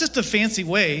omniscience. Now, that's just a fancy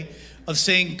way of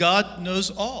saying God knows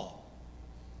all.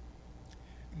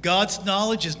 God's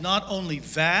knowledge is not only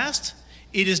vast,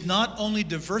 it is not only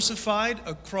diversified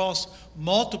across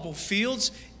multiple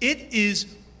fields, it is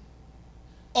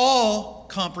all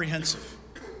comprehensive.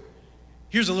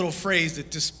 Here's a little phrase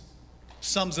that just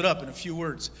sums it up in a few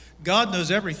words. God knows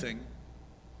everything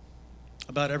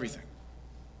about everything.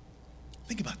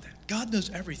 Think about that. God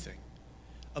knows everything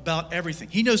about everything.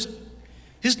 He knows,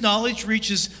 his knowledge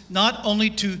reaches not only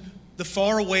to the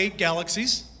faraway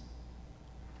galaxies,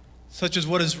 such as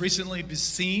what has recently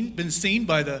been seen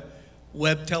by the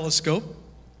Webb telescope,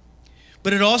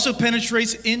 but it also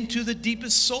penetrates into the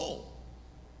deepest soul.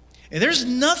 And there's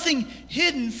nothing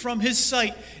hidden from his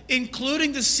sight,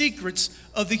 including the secrets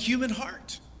of the human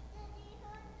heart.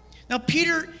 Now,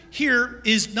 Peter here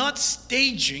is not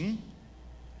staging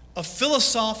a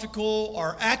philosophical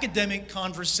or academic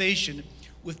conversation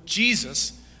with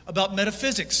Jesus about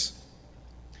metaphysics.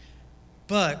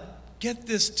 But get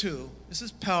this too, this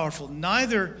is powerful.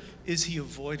 Neither is he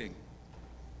avoiding,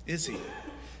 is he?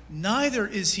 Neither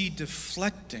is he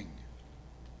deflecting.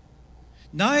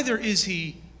 Neither is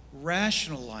he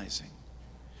rationalizing.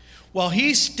 While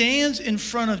he stands in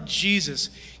front of Jesus,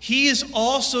 he is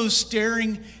also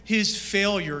staring his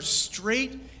failure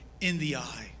straight in the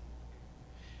eye.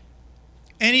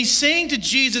 And he's saying to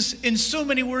Jesus in so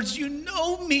many words, you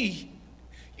know me.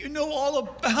 You know all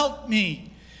about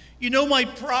me. You know my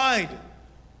pride,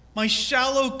 my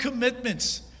shallow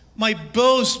commitments, my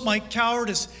boast, my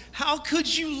cowardice. How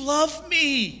could you love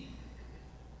me?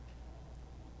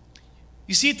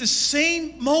 You see, at the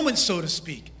same moment, so to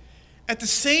speak, at the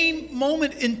same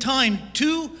moment in time,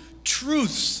 two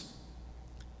truths,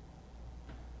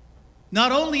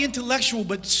 not only intellectual,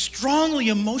 but strongly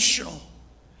emotional,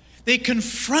 they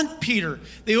confront Peter.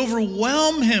 They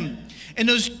overwhelm him. And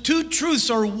those two truths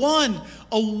are, one,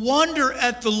 a wonder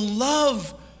at the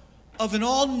love of an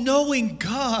all-knowing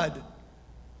God,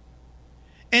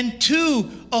 and two,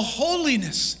 a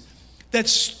holiness that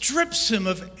strips him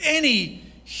of any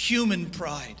human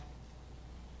pride.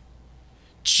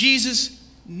 Jesus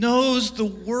knows the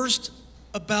worst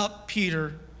about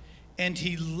Peter, and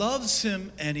he loves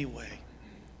him anyway.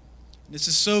 This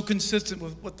is so consistent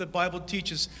with what the Bible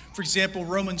teaches. For example,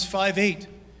 Romans 5:8.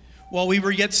 While we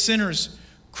were yet sinners,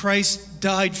 Christ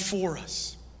died for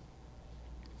us.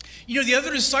 You know, the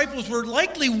other disciples were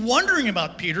likely wondering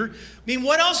about Peter. I mean,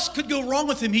 what else could go wrong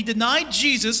with him? He denied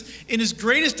Jesus in his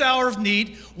greatest hour of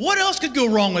need. What else could go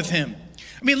wrong with him?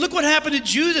 I mean, look what happened to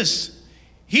Judas.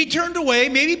 He turned away.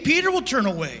 Maybe Peter will turn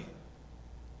away.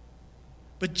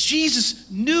 But Jesus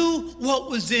knew what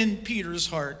was in Peter's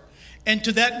heart. And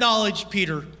to that knowledge,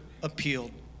 Peter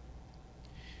appealed.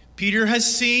 Peter has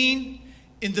seen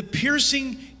in the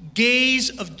piercing gaze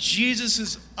of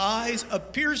Jesus' eyes, a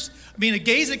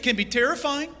gaze that can be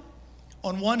terrifying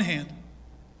on one hand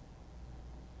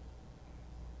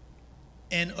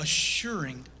and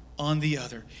assuring on the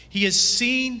other. He has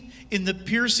seen in the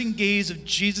piercing gaze of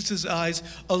Jesus' eyes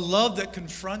a love that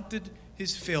confronted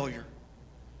his failure,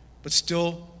 but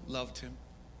still loved him.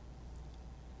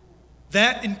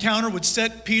 That encounter would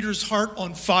set Peter's heart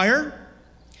on fire.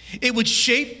 It would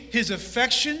shape his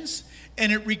affections,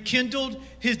 and it rekindled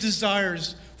his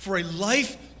desires for a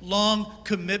lifelong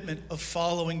commitment of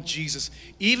following Jesus,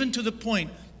 even to the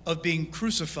point of being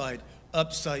crucified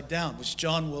upside down, which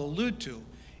John will allude to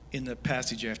in the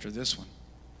passage after this one.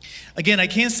 Again, I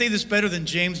can't say this better than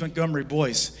James Montgomery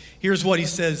Boyce. Here's what he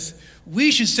says.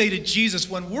 We should say to Jesus,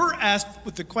 when we're asked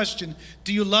with the question,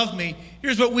 do you love me?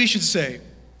 Here's what we should say.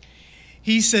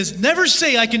 He says, never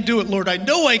say I can do it, Lord. I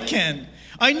know I can.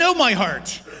 I know my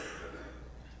heart.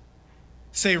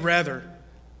 Say rather,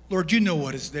 Lord, you know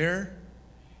what is there.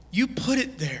 You put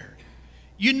it there.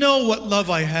 You know what love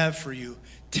I have for you.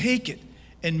 Take it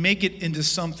and make it into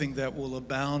something that will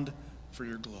abound for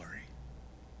your glory.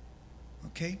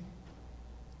 Okay?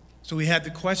 So we had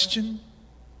the question,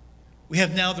 we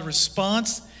have now the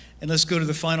response, and let's go to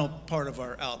the final part of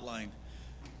our outline.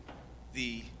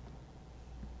 The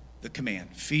command,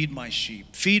 feed my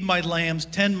sheep, feed my lambs,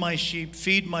 tend my sheep,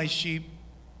 feed my sheep.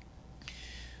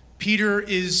 Peter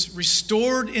is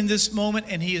restored in this moment,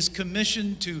 and he is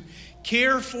commissioned to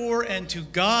care for and to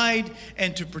guide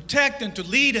and to protect and to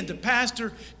lead and to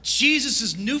pastor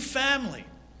Jesus' new family,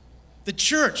 the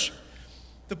church,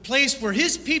 the place where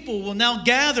his people will now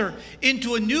gather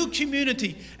into a new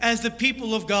community as the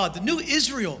people of God, the new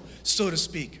Israel, so to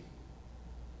speak.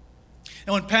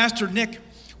 And when Pastor Nick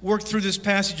worked through this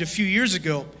passage a few years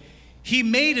ago, he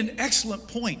made an excellent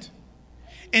point.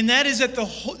 And that is that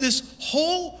this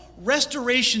whole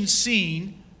restoration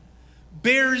scene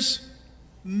bears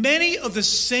many of the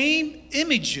same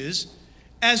images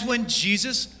as when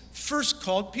Jesus first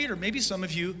called Peter. Maybe some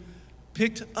of you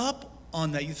picked up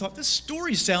on that. You thought, this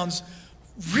story sounds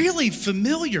really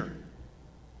familiar.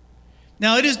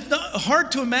 Now, it is not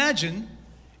hard to imagine,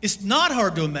 it's not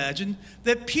hard to imagine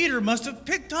that Peter must have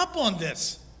picked up on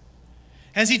this.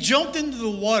 As he jumped into the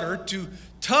water to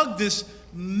tug this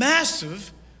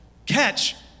massive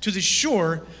catch to the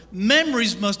shore,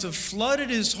 memories must have flooded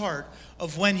his heart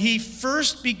of when he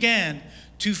first began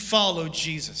to follow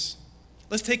Jesus.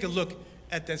 Let's take a look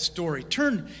at that story.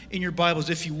 Turn in your Bibles,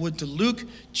 if you would, to Luke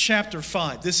chapter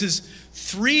 5. This is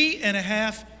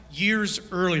 3.5 years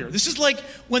earlier. This is like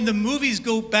when the movies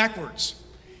go backwards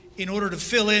in order to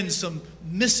fill in some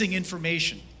missing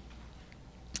information.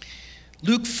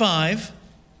 Luke 5,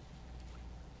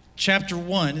 chapter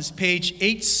 1 is page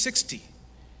 860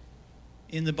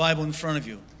 in the Bible in front of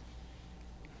you.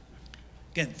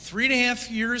 Again, 3.5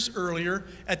 years earlier,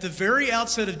 at the very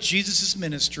outset of Jesus'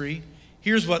 ministry,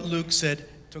 here's what Luke said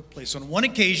took place. On one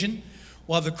occasion,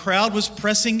 while the crowd was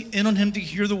pressing in on him to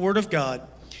hear the word of God,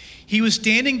 he was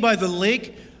standing by the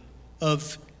lake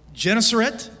of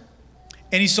Gennesaret,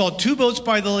 and he saw 2 boats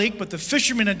by the lake, but the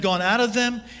fishermen had gone out of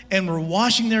them and were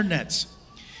washing their nets.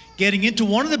 Getting into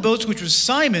one of the boats, which was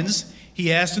Simon's,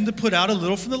 he asked him to put out a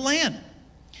little from the land.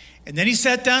 And then he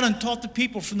sat down and taught the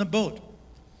people from the boat.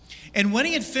 And when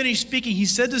he had finished speaking, he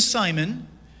said to Simon,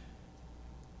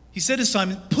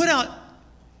 put out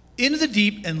into the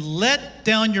deep and let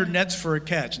down your nets for a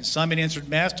catch. And Simon answered,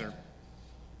 Master,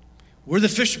 we're the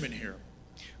fishermen here.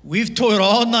 We've toiled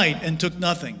all night and took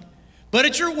nothing. But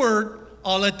at your word,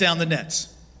 I'll let down the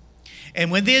nets.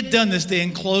 And when they had done this, they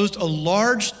enclosed a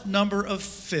large number of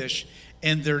fish,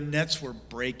 and their nets were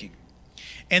breaking.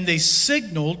 And they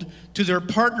signaled to their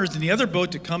partners in the other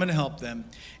boat to come and help them.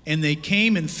 And they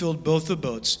came and filled both the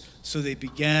boats, so they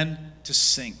began to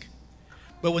sink.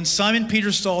 But when Simon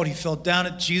Peter saw it, he fell down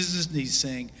at Jesus' knees,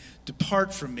 saying,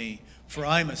 Depart from me, for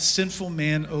I am a sinful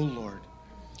man, O Lord.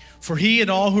 For he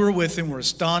and all who were with him were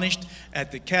astonished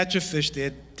at the catch of fish they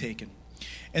had taken.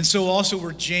 And so also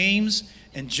were James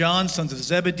and John, sons of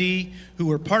Zebedee, who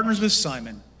were partners with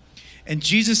Simon. And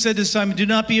Jesus said to Simon, Do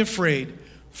not be afraid.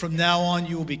 From now on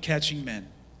you will be catching men.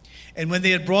 And when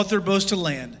they had brought their boats to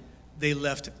land, they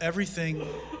left everything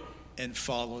and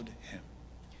followed him.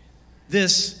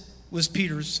 This was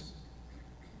Peter's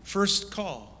first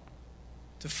call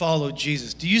to follow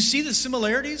Jesus. Do you see the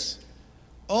similarities?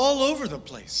 All over the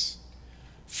place.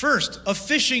 First, a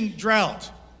fishing drought.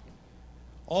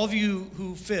 All of you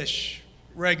who fish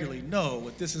regularly know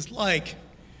what this is like.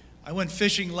 I went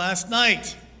fishing last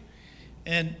night,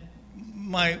 and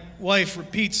my wife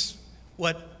repeats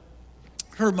what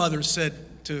her mother said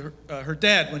to her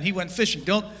dad when he went fishing.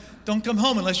 Don't come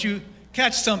home unless you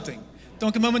catch something.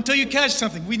 Don't come home until you catch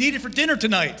something. We need it for dinner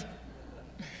tonight.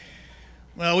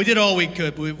 Well, we did all we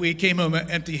could. We came home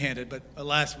empty-handed, but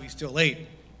alas, we still ate.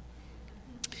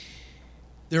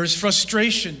 There is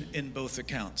frustration in both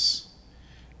accounts.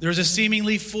 There's a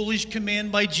seemingly foolish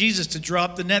command by Jesus to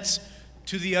drop the nets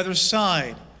to the other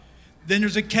side. Then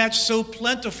there's a catch so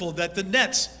plentiful that the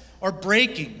nets are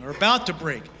breaking or about to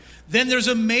break. Then there's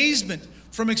amazement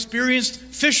from experienced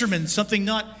fishermen, something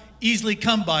not easily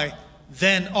come by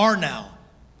then or now.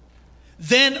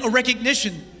 Then a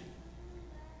recognition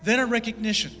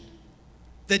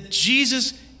that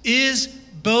Jesus is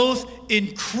both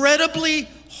incredibly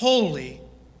holy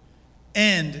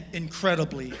and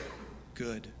incredibly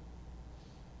good.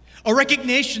 A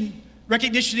recognition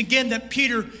again that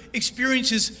Peter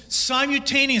experiences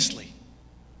simultaneously,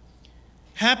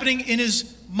 happening in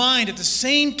his mind at the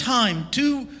same time,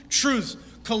 2 truths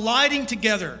colliding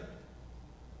together.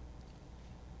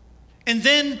 And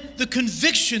then the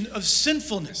conviction of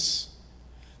sinfulness,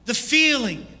 the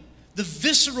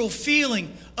visceral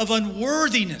feeling of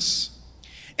unworthiness.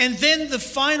 And then the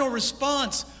final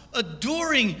response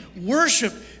adoring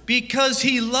worship because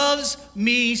he loves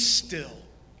me still.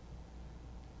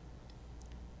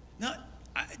 Now,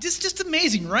 just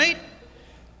amazing, right?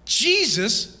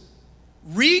 Jesus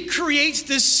recreates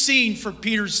this scene for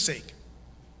Peter's sake,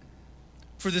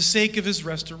 for the sake of his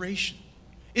restoration.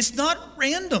 It's not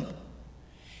random.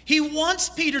 He wants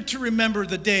Peter to remember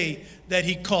the day that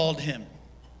he called him.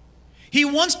 He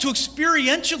wants to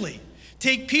experientially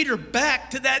take Peter back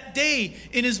to that day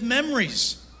in his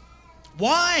memories.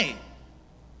 Why?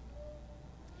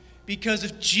 Because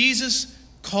if Jesus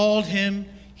called him,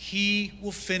 he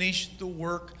will finish the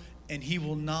work and he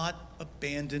will not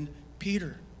abandon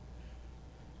Peter.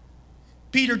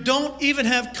 Peter, don't even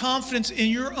have confidence in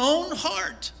your own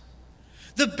heart.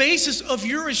 The basis of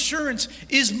your assurance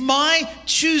is my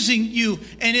choosing you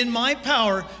and in my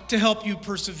power to help you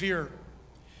persevere.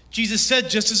 Jesus said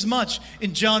just as much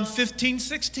in John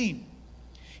 15:16.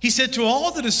 He said to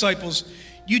all the disciples,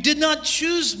 "You did not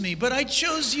choose me, but I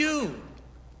chose you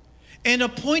and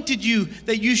appointed you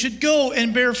that you should go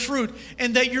and bear fruit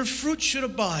and that your fruit should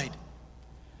abide,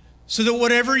 so that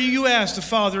whatever you ask the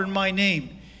Father in my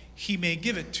name, he may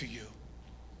give it to you."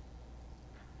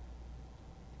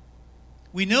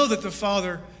 We know that the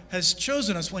Father has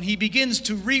chosen us when he begins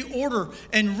to reorder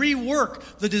and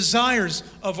rework the desires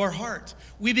of our heart.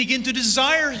 We begin to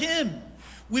desire him.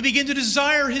 We begin to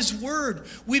desire his word.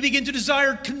 We begin to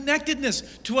desire connectedness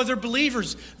to other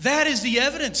believers. That is the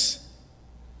evidence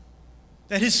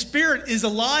that his Spirit is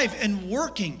alive and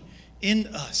working in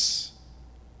us.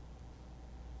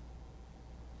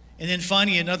 And then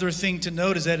finally, another thing to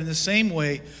note is that in the same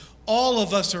way, all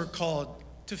of us are called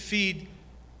to feed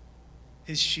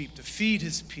his sheep, to feed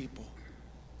his people,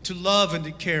 to love and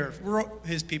to care. We're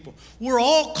his people. We're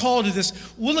all called to this.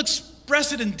 We'll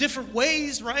express it in different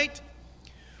ways, right?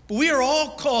 But we are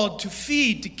all called to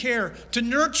feed, to care, to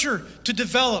nurture, to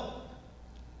develop,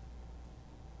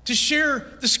 to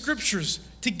share the scriptures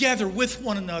together with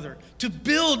one another, to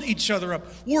build each other up.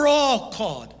 We're all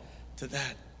called to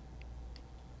that.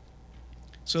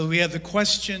 So we have the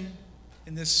question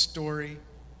in this story.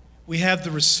 We have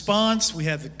the response, we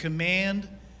have the command,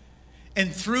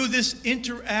 and through this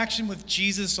interaction with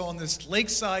Jesus on this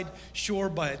lakeside shore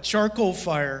by a charcoal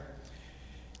fire,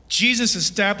 Jesus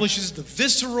establishes the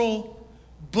visceral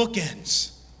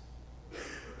bookends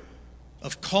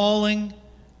of calling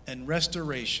and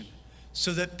restoration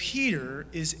so that Peter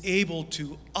is able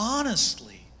to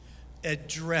honestly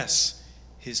address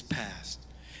his past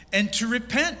and to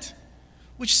repent,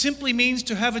 which simply means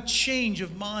to have a change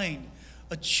of mind,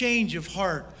 a change of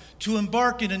heart, to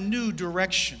embark in a new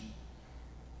direction.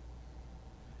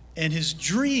 And his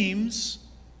dreams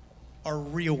are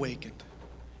reawakened.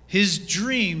 His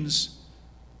dreams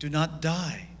do not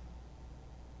die.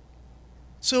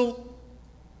 So,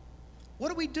 what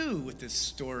do we do with this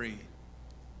story,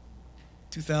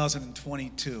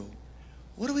 2022?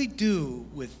 What do we do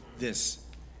with this?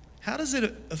 How does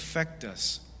it affect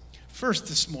us? First,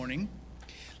 this morning,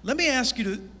 let me ask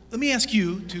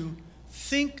you to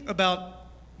think about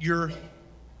your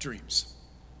dreams.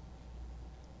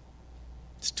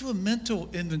 Let's do a mental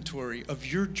inventory of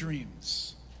your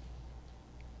dreams.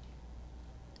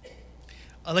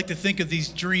 I like to think of these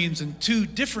dreams in two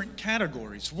different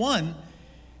categories. One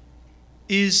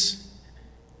is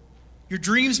your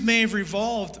dreams may have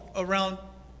revolved around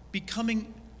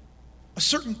becoming a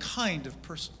certain kind of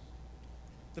person.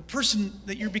 The person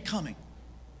that you're becoming.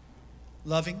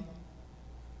 Loving,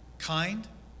 kind,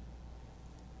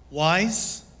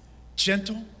 wise,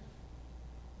 gentle,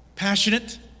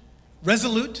 passionate,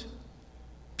 resolute,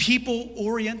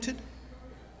 people-oriented.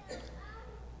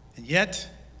 And yet,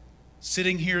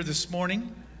 sitting here this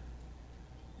morning,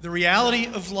 the reality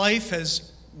of life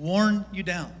has worn you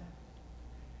down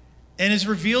and has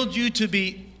revealed you to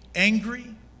be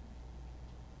angry,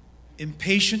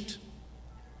 impatient,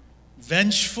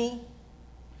 vengeful,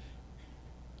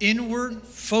 inward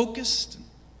focused,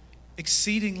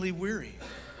 exceedingly weary.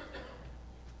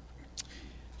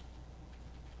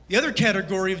 The other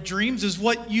category of dreams is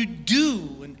what you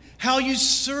do and how you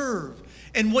serve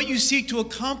and what you seek to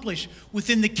accomplish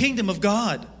within the kingdom of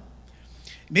God.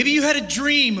 Maybe you had a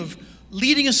dream of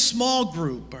leading a small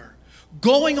group or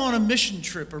going on a mission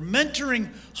trip or mentoring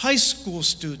high school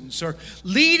students or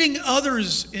leading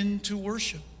others into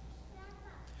worship.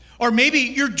 Or maybe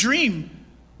your dream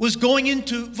was going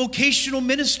into vocational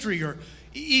ministry or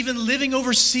even living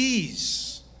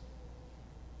overseas.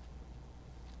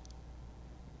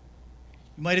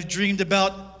 You might have dreamed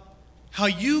about how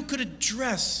you could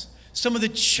address some of the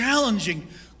challenging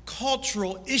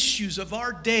cultural issues of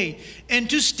our day and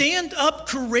to stand up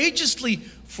courageously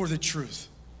for the truth.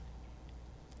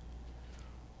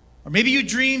 Or maybe you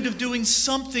dreamed of doing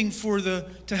something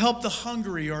to help the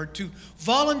hungry, or to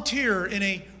volunteer in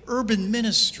an urban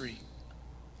ministry.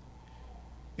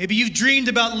 Maybe you've dreamed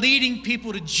about leading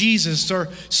people to Jesus or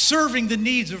serving the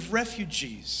needs of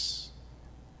refugees.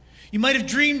 You might have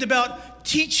dreamed about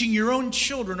teaching your own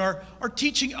children or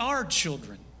teaching our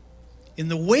children in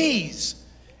the ways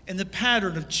and the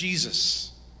pattern of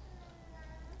Jesus.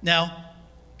 Now,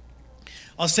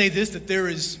 I'll say this, that there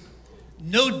is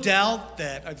no doubt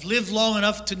that I've lived long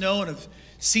enough to know, and have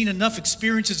seen enough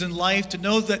experiences in life to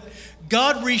know, that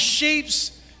God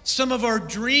reshapes some of our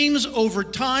dreams over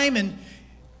time, and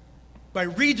by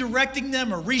redirecting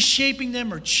them or reshaping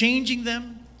them or changing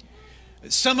them.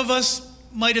 Some of us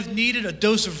might have needed a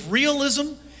dose of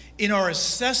realism in our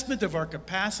assessment of our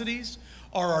capacities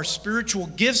or our spiritual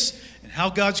gifts and how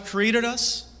God's created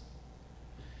us.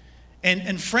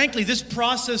 And frankly, this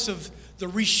process of the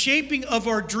reshaping of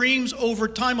our dreams over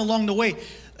time along the way,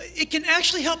 it can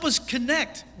actually help us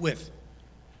connect with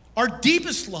our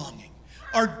deepest longing,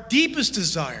 our deepest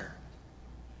desire.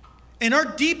 And our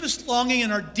deepest longing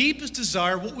and our deepest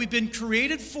desire, what we've been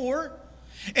created for,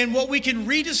 and what we can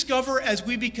rediscover as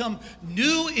we become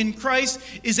new in Christ,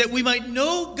 is that we might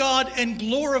know God and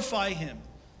glorify Him.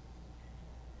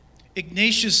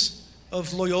 Ignatius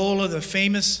of Loyola, the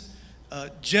famous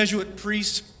Jesuit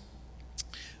priest,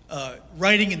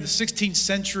 writing in the 16th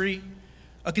century,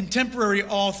 a contemporary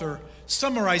author,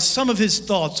 summarized some of his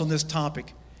thoughts on this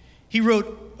topic. He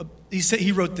wrote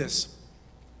this: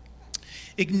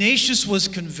 Ignatius was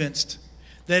convinced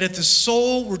that if the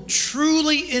soul were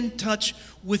truly in touch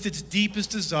with its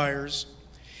deepest desires,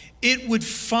 it would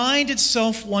find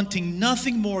itself wanting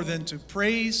nothing more than to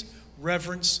praise,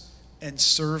 reverence, and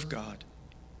serve God.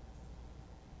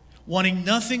 Wanting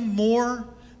nothing more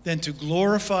than to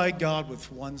glorify God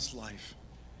with one's life.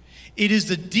 It is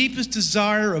the deepest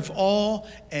desire of all,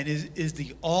 and it is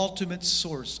the ultimate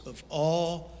source of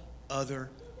all other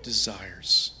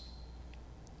desires.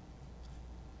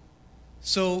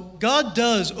 So God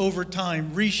does, over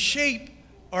time, reshape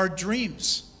our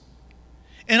dreams.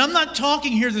 And I'm not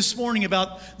talking here this morning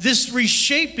about this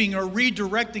reshaping or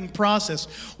redirecting process.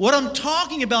 What I'm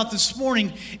talking about this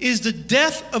morning is the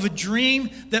death of a dream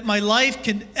that my life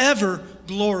can ever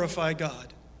glorify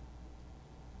God.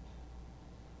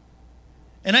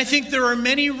 And I think there are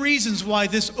many reasons why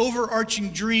this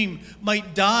overarching dream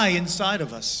might die inside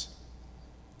of us.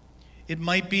 It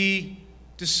might be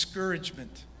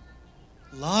discouragement.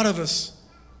 A lot of us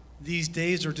these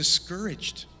days are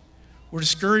discouraged. We're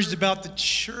discouraged about the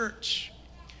church.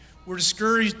 We're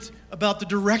discouraged about the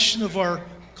direction of our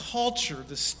culture,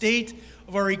 the state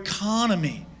of our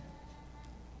economy.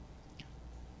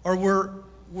 Or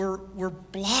we're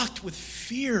blocked with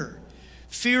fear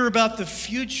about the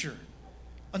future,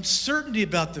 uncertainty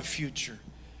about the future.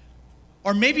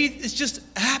 Or maybe it's just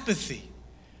apathy.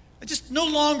 I just no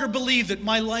longer believe that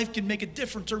my life can make a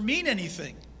difference or mean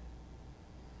anything.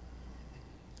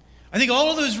 I think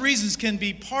all of those reasons can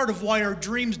be part of why our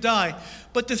dreams die.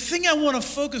 But the thing I want to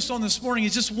focus on this morning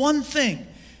is just one thing.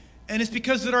 And it's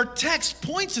because that our text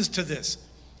points us to this.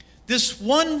 This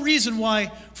one reason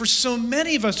why for so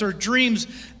many of us our dreams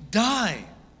die.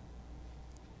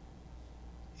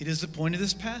 It is the point of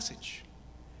this passage.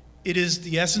 It is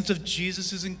the essence of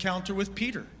Jesus' encounter with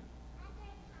Peter.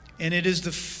 And it is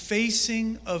the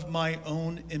facing of my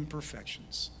own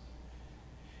imperfections.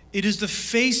 It is the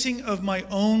facing of my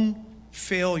own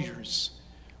failures,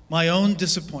 my own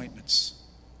disappointments.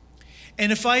 And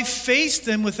if I face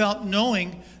them without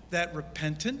knowing that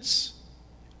repentance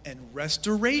and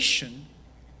restoration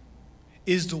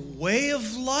is the way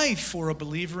of life for a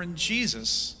believer in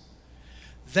Jesus,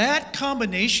 that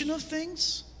combination of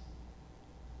things,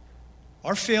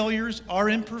 our failures, our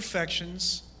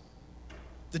imperfections,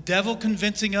 the devil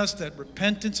convincing us that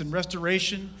repentance and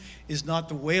restoration is not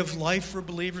the way of life for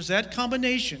believers, that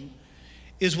combination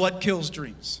is what kills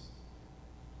dreams.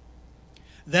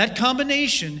 That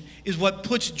combination is what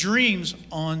puts dreams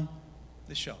on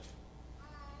the shelf.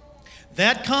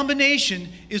 That combination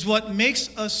is what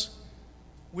makes us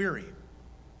weary.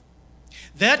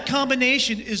 That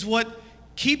combination is what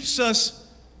keeps us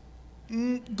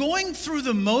going through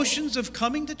the motions of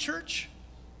coming to church.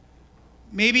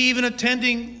 Maybe even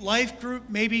attending life group,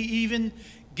 maybe even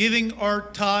giving our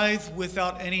tithe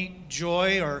without any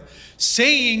joy, or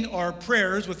saying our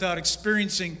prayers without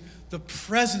experiencing the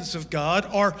presence of God,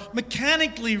 or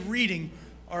mechanically reading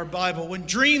our Bible. When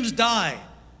dreams die,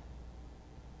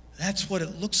 that's what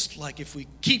it looks like if we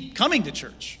keep coming to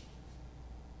church.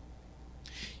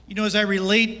 You know, as I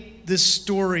relate this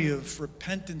story of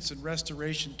repentance and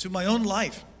restoration to my own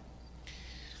life,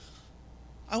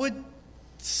 I would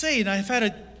say, and I've had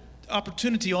an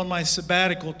opportunity on my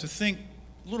sabbatical to think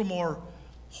a little more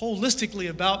holistically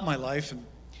about my life.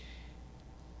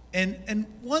 And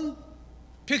one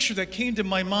picture that came to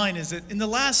my mind is that in the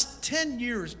last 10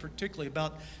 years, particularly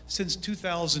about since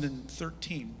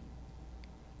 2013,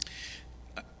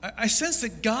 I sense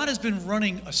that God has been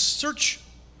running a searchlight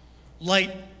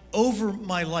over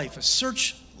my life, a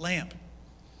search lamp.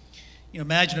 You know,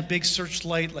 imagine a big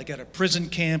searchlight like at a prison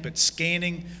camp. It's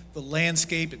scanning the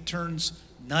landscape. It turns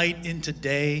night into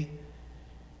day.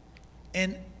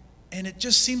 And it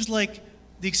just seems like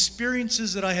the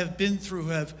experiences that I have been through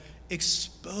have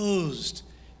exposed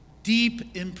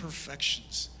deep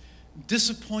imperfections,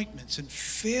 disappointments, and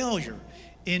failure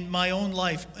in my own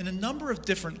life in a number of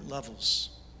different levels.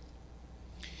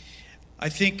 I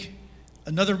think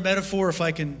another metaphor, if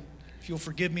you'll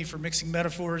forgive me for mixing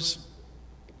metaphors,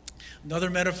 another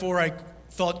metaphor I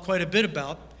thought quite a bit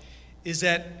about is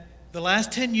that the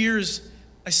last 10 years,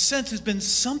 I sense has been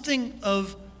something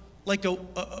of like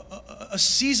a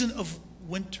season of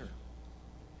winter.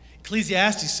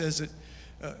 Ecclesiastes says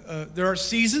that there are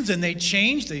seasons and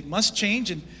they must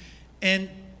change. And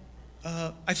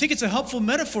I think it's a helpful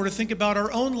metaphor to think about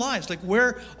our own lives. Like,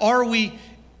 where are we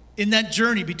in that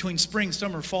journey between spring,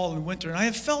 summer, fall, and winter? And I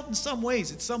have felt in some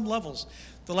ways, at some levels,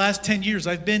 the last 10 years,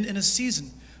 I've been in a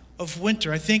season of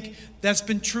winter. I think that's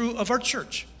been true of our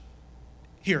church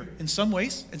here in some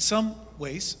ways.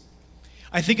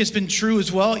 I think it's been true as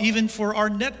well even for our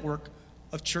network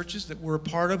of churches that we're a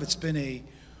part of. It's been a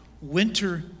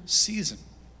winter season.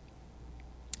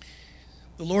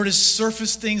 The Lord has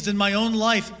surfaced things in my own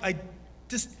life I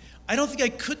don't think I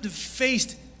could have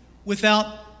faced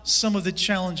without some of the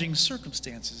challenging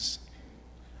circumstances.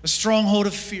 A stronghold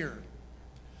of fear,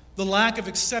 the lack of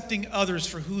accepting others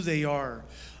for who they are,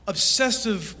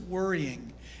 obsessive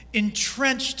worrying,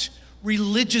 entrenched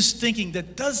religious thinking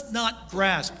that does not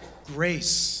grasp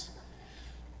grace,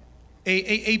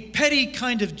 a petty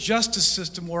kind of justice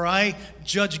system where I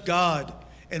judge God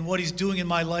and what He's doing in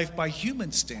my life by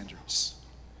human standards.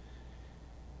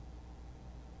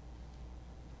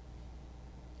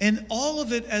 And all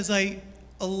of it, as I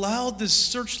allowed this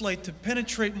searchlight to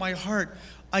penetrate my heart,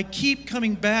 I keep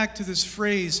coming back to this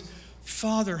phrase,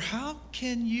 Father, how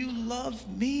can you love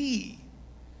me?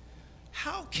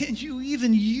 How can you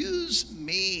even use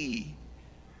me?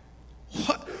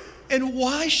 What? And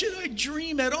why should I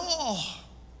dream at all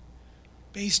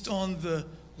based on the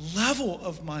level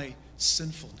of my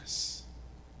sinfulness?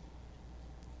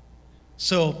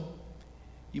 So,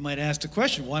 you might ask the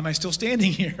question, why am I still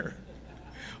standing here?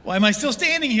 Why am I still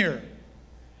standing here?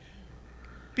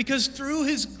 Because through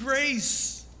His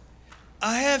grace,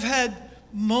 I have had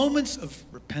moments of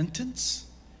repentance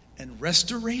and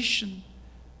restoration,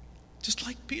 just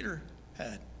like Peter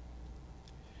had.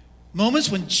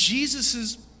 Moments when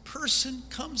Jesus' person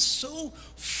comes so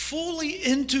fully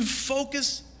into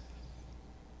focus,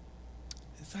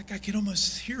 it's like I can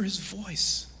almost hear His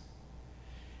voice.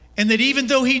 And that even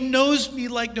though He knows me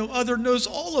like no other, knows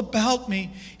all about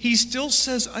me, He still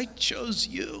says, I chose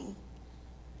you.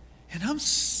 And I'm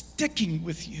sticking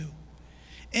with you.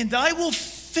 And I will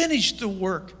finish the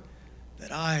work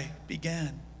that I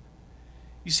began.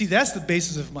 You see, that's the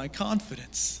basis of my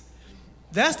confidence.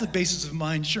 That's the basis of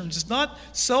my assurance. It's not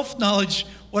self-knowledge.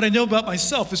 What I know about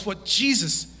myself is what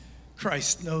Jesus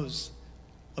Christ knows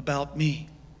about me.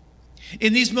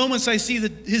 In these moments, I see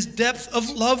His depth of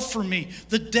love for me,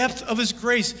 the depth of His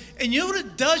grace. And you know what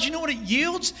it does? You know what it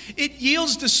yields? It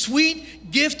yields the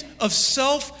sweet gift of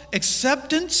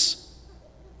self-acceptance.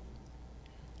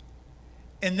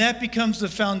 And that becomes the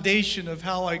foundation of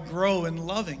how I grow in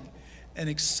loving and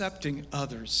accepting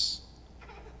others.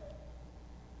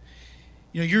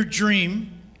 You know, your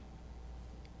dream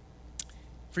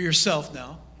for yourself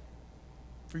now,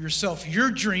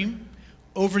 your dream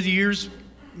over the years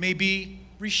may be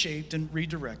reshaped and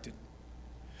redirected.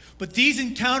 But these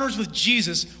encounters with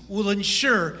Jesus will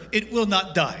ensure it will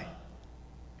not die.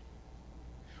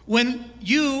 When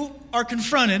you are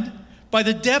confronted by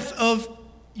the depth of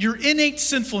your innate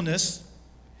sinfulness,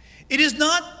 it is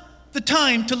not the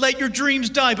time to let your dreams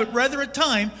die, but rather a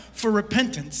time for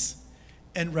repentance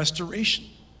and restoration.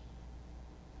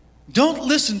 Don't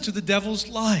listen to the devil's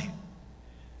lie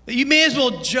that you may as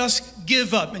well just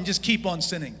give up and just keep on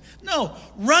sinning. No,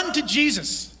 run to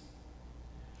Jesus.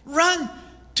 Run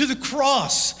to the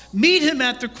cross. Meet Him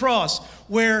at the cross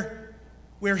where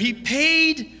He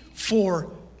paid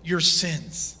for your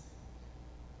sins.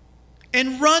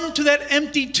 And run to that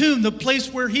empty tomb, the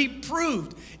place where He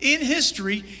proved in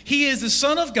history He is the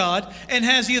Son of God and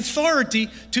has the authority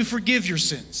to forgive your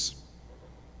sins.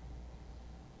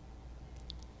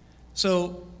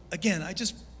 So, again, I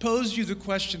just posed you the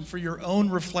question for your own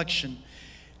reflection.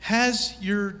 Has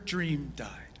your dream died?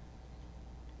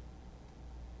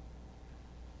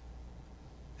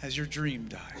 Has your dream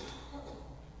died?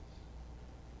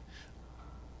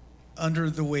 Under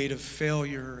the weight of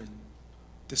failure and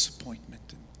disappointment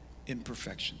and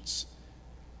imperfections?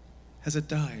 Has it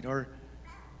died? Or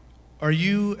are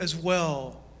you as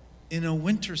well in a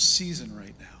winter season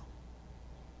right now?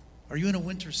 Are you in a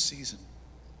winter season?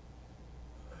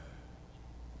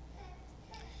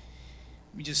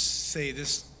 Let me just say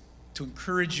this to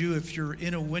encourage you. If you're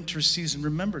in a winter season,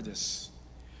 remember this.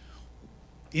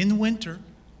 In winter,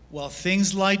 while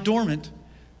things lie dormant,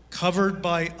 covered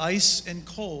by ice and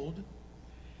cold,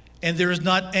 and there is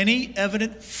not any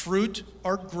evident fruit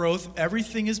or growth,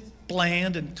 everything is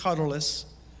bland and colorless,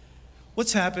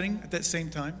 what's happening at that same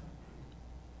time?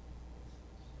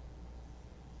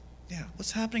 Yeah,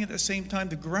 what's happening at the same time?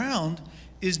 The ground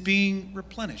is being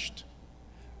replenished.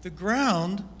 The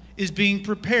ground is being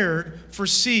prepared for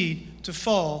seed to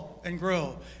fall and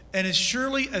grow. And as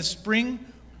surely as spring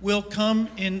will come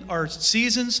in our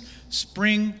seasons,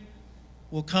 spring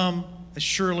will come as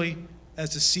surely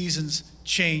as the seasons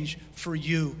change for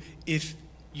you if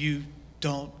you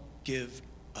don't give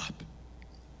up.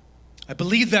 I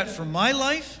believe that for my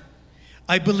life.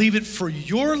 I believe it for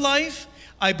your life.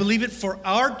 I believe it for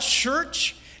our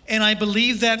church, and I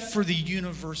believe that for the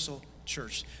universal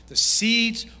church. The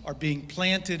seeds are being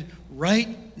planted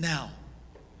right now.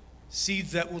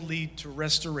 Seeds that will lead to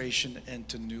restoration and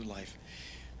to new life.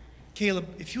 Caleb,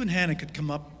 if you and Hannah could come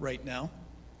up right now.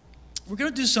 We're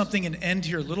going to do something and end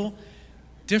here a little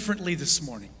differently this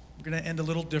morning. We're going to end a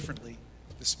little differently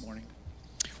this morning.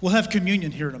 We'll have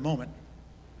communion here in a moment.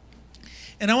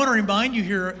 And I want to remind you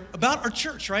here about our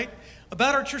church, right?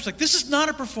 About our church. Like, this is not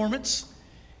a performance.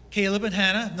 Caleb and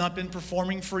Hannah have not been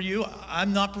performing for you.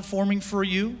 I'm not performing for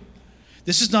you.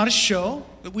 This is not a show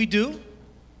that we do.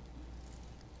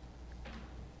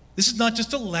 This is not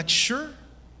just a lecture.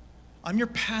 I'm your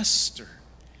pastor.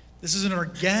 This is an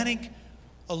organic,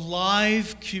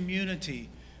 alive community,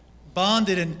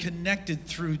 bonded and connected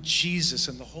through Jesus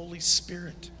and the Holy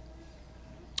Spirit.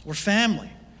 We're family.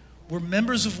 We're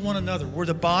members of one another. We're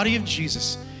the body of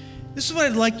Jesus. This is what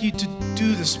I'd like you to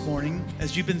do this morning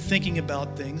as you've been thinking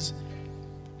about things.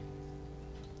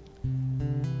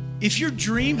 If your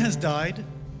dream has died,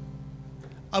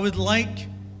 I would like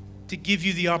to give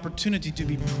you the opportunity to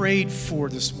be prayed for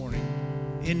this morning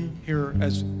in here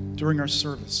as during our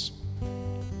service.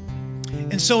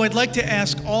 And so I'd like to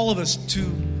ask all of us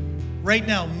to right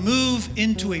now move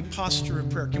into a posture of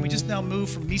prayer. Can we just now move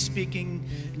from me speaking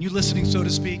and you listening, so to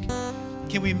speak?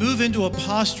 Can we move into a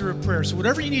posture of prayer? So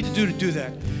whatever you need to do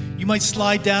that. You might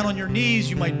slide down on your knees,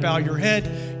 you might bow your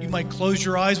head, you might close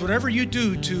your eyes, whatever you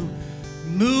do to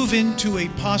move into a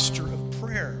posture of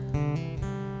prayer.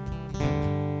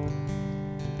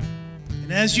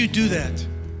 And as you do that,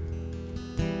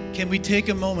 can we take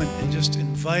a moment and just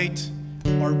invite,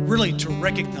 or really to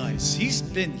recognize, He's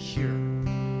been here.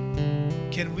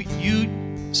 Can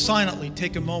you silently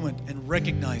take a moment and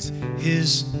recognize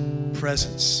His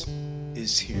presence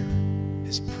is here.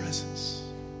 His presence.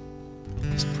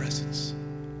 His presence.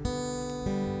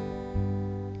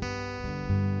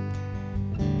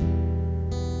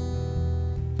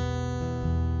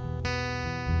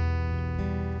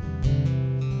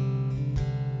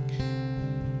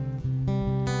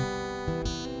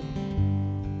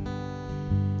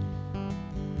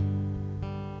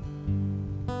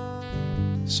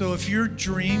 So if your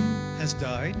dream has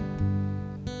died,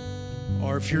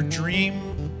 or if your dream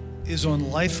is on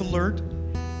life alert,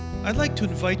 I'd like to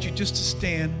invite you just to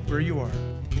stand where you are.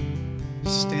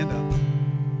 Just stand up.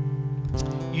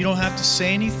 You don't have to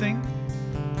say anything.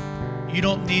 You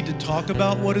don't need to talk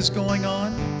about what is going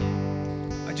on.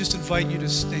 I just invite you to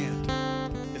stand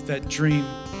if that dream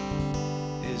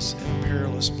is in a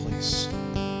perilous place.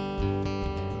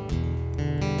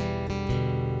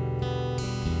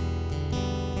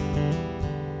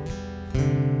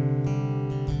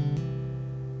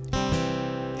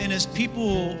 As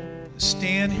people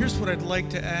stand, here's what I'd like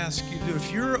to ask you to do.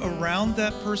 If you're around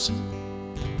that person,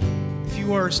 if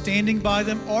you are standing by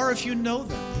them, or if you know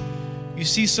them, you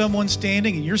see someone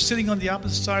standing and you're sitting on the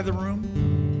opposite side of the room,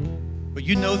 but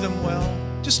you know them well,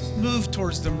 just move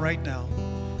towards them right now.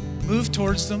 Move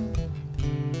towards them.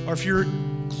 Or if you're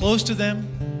close to them,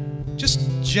 just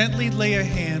gently lay a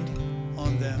hand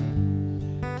on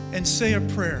them and say a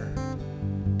prayer.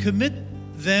 Commit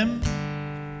them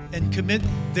and commit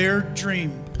their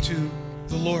dream to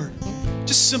the Lord.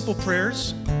 Just simple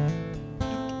prayers,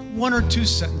 1 or 2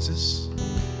 sentences.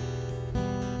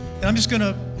 And I'm just going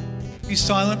to be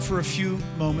silent for a few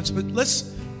moments, but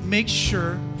let's make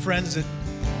sure, friends, that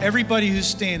everybody who's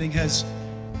standing has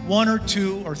one or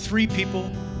two or three people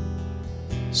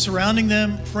surrounding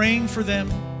them, praying for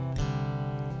them.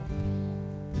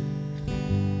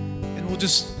 And we'll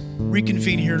just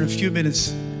reconvene here in a few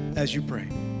minutes as you pray.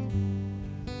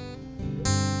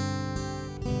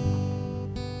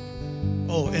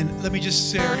 Oh, and let me just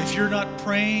say, if you're not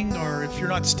praying or if you're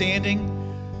not standing,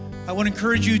 I want to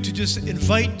encourage you to just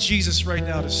invite Jesus right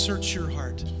now to search your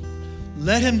heart.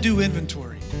 Let him do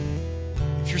inventory.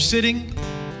 If you're sitting,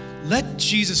 let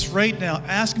Jesus right now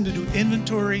ask him to do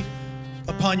inventory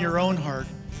upon your own heart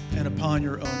and upon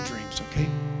your own dreams, okay?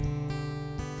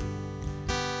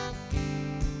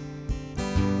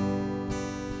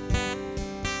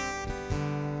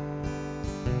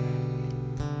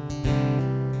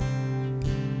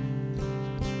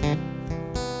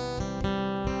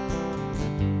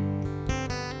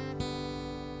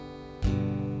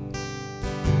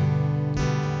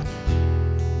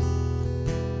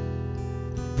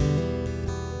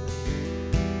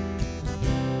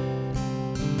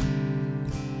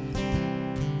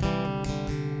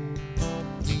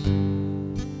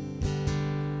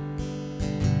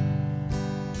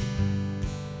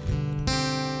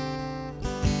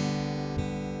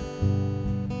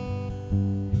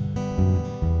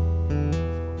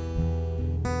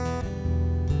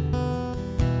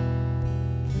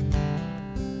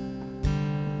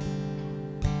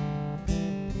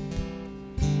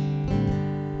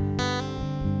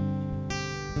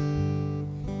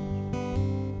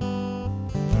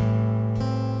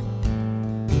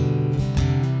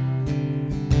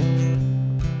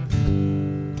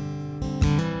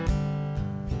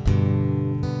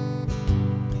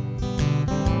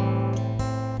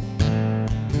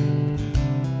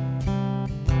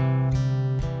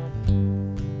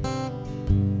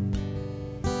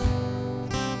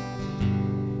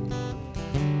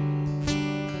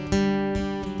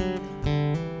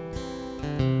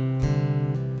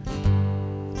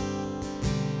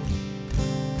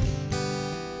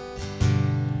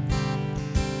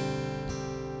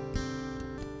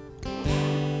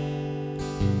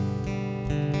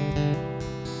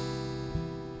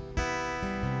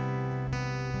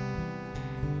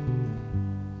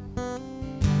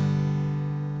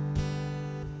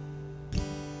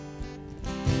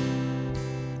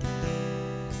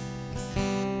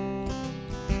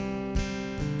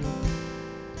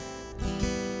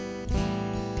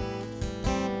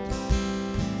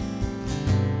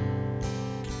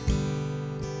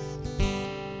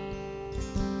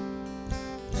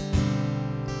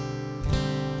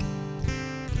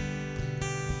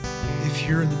 If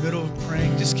you're in the middle of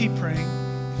praying, just keep praying.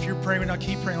 If you're praying or not,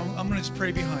 keep praying. I'm going to just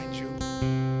pray behind you.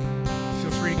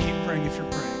 Feel free to keep praying if you're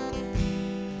praying.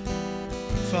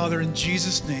 Father, in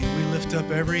Jesus' name, we lift up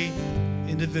every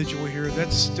individual here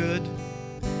that stood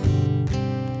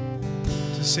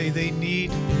to say they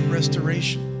need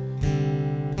restoration.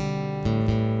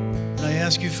 And I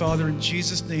ask you, Father, in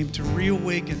Jesus' name, to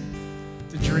reawaken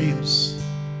the dreams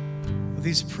of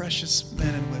these precious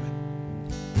men and women.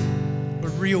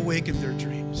 Lord, reawaken their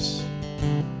dreams.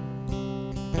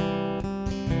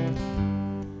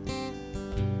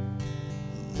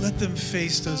 Let them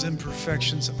face those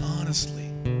imperfections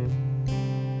honestly.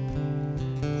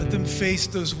 Let them face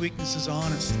those weaknesses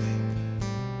honestly.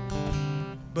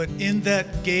 But in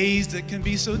that gaze that can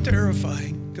be so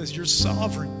terrifying, because you're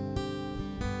sovereign,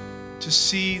 to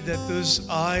see that those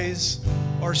eyes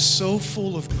are so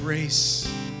full of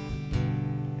grace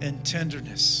and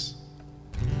tenderness,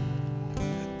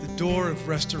 that the door of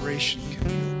restoration can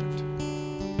be opened.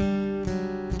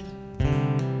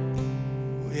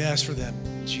 We ask for them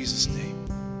in Jesus' name.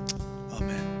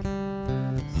 Amen.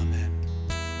 Amen.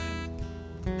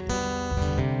 Amen.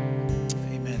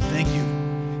 Amen. Thank you.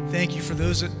 Thank you for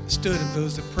those that stood and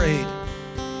those that prayed.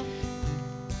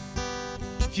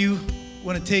 If you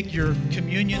want to take your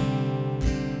communion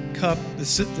cup, the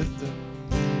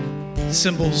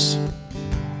symbols,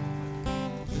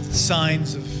 the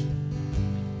signs of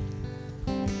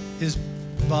his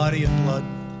body and blood.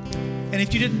 And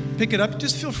if you didn't pick it up,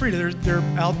 just feel free to. They're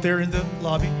out there in the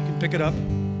lobby. You can pick it up.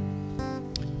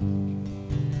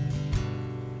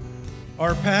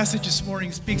 Our passage this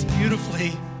morning speaks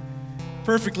beautifully,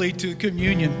 perfectly to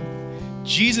communion.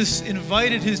 Jesus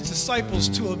invited his disciples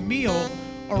to a meal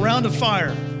around a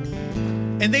fire.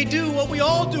 And they do what we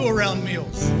all do around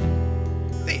meals.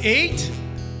 They ate,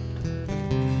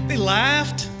 they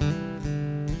laughed,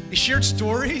 they shared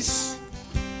stories,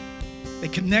 they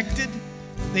connected,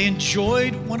 they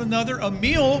enjoyed one another. A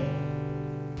meal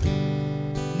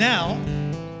now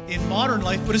in modern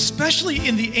life, but especially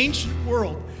in the ancient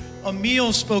world, a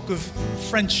meal spoke of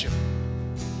friendship,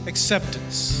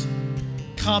 acceptance,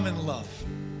 common love.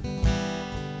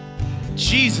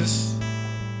 Jesus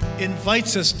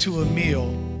invites us to a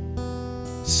meal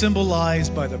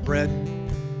symbolized by the bread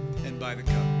and by the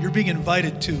cup. You're being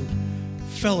invited to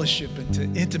fellowship and to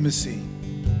intimacy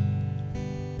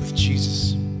with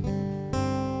Jesus.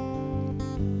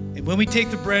 And when we take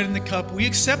the bread and the cup, we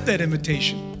accept that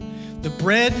invitation. The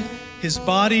bread, his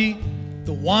body,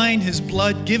 the wine, his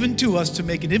blood, given to us to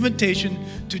make an invitation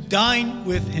to dine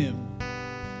with him.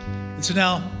 And so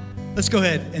now, let's go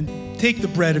ahead and take the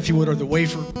bread, if you would, or the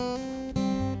wafer.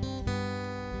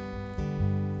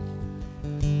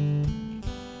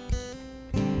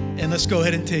 And let's go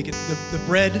ahead and take it. The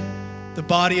bread, the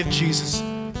body of Jesus,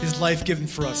 his life given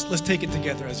for us. Let's take it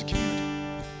together as a community.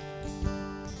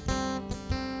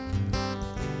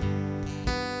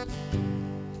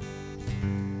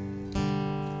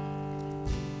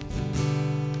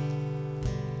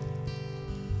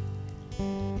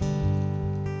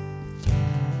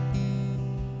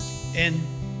 And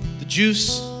the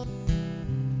juice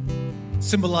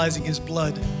symbolizing his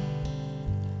blood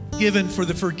given for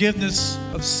the forgiveness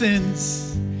of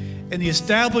sins and the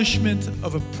establishment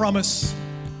of a promise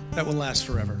that will last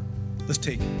forever. Let's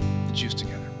take the juice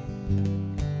together.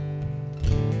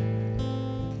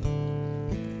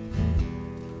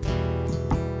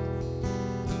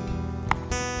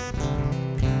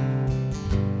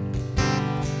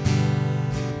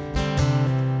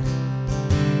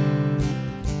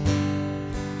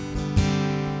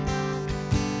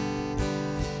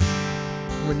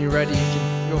 When you're ready, you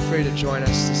can feel free to join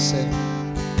us to sing.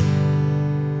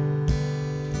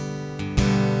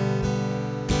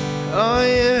 Are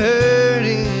you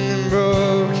hurting and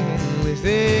broken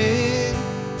within?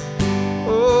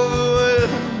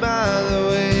 Overwhelmed by the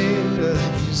weight of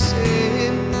your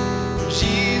sin?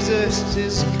 Jesus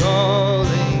is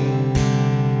calling.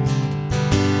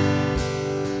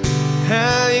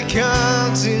 Have you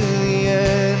come to the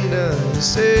end of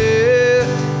yourself?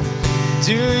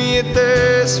 Do you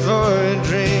thirst for a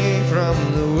drink from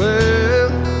the well?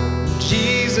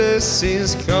 Jesus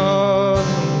is calling.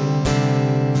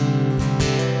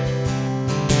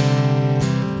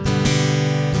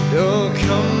 Oh,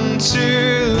 come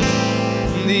to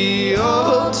the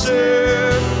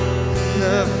altar.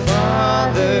 The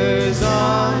Father's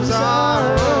arms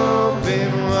are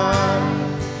open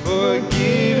wide.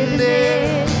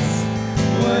 Forgiveness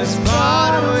was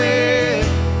bought with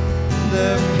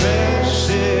the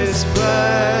precious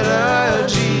blood of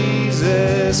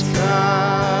Jesus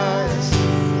Christ.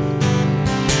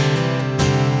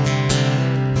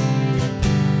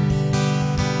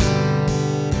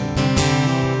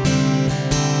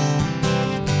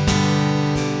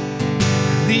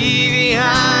 Leave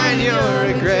behind your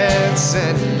regrets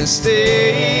and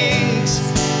mistakes.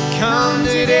 Come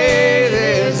today,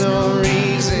 there's no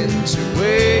reason to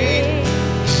wait,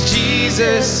 'cause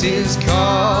Jesus is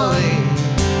calling.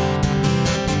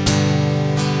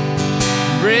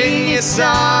 Bring your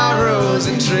sorrows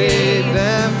and trade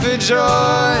them for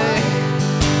joy.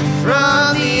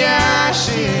 From the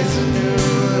ashes, a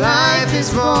new life is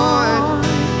born.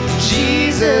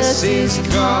 Jesus is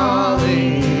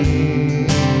calling.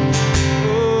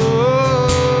 Oh,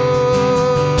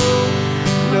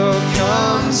 no,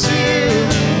 come to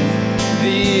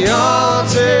the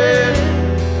altar.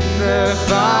 The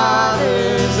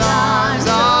Father's arms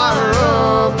are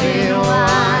open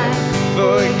wide.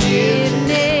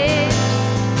 Forgiveness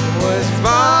was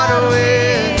bought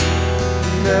with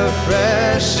the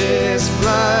precious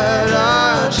blood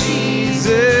of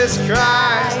Jesus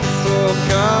Christ. Oh,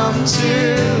 come to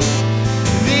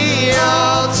the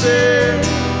altar.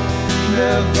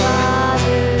 The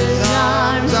Father's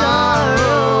arms are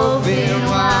open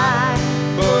wide.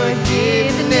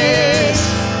 Forgiveness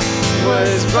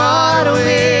was bought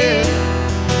with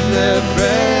the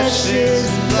precious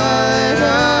blood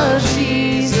of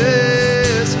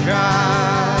Jesus Christ.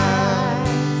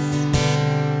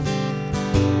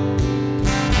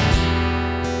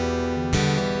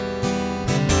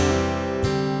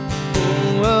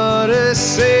 What a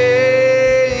Savior,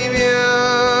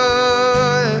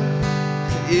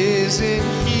 isn't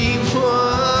He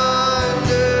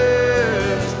wonderful?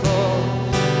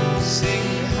 Sing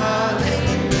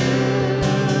hallelujah.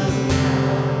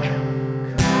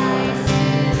 Christ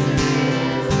is risen.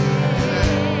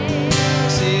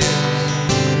 See it.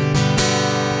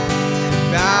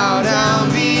 Bow down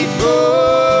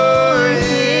before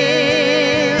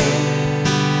Him,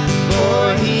 for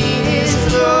He is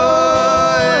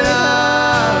Lord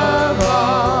of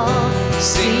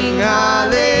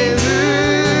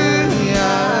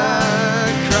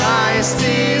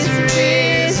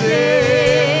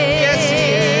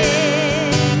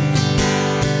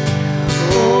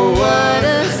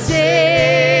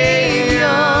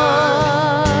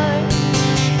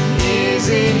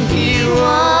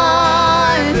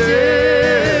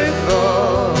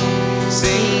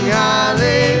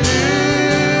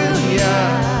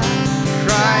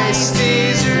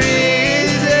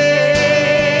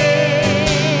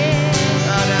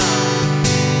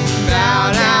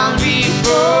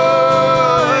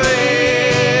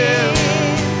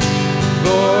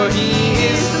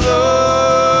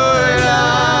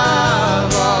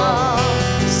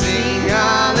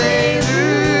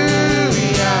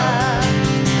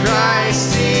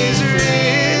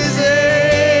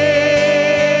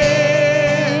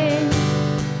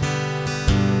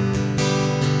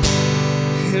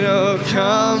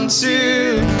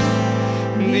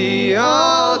the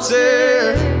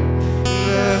altar.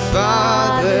 The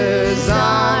Father's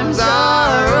arms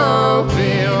are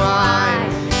open wide.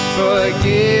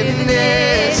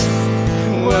 Forgiveness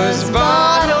was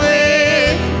bought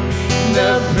with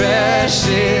the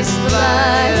precious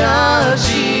blood of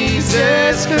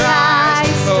Jesus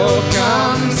Christ. Oh,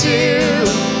 come to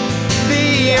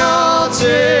the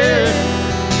altar.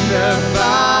 The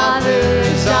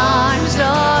Father's arms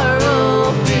are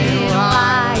open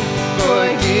wide.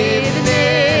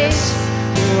 Forgiveness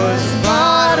was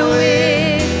bought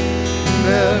with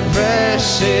the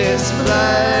precious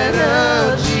blood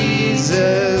of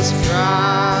Jesus Christ.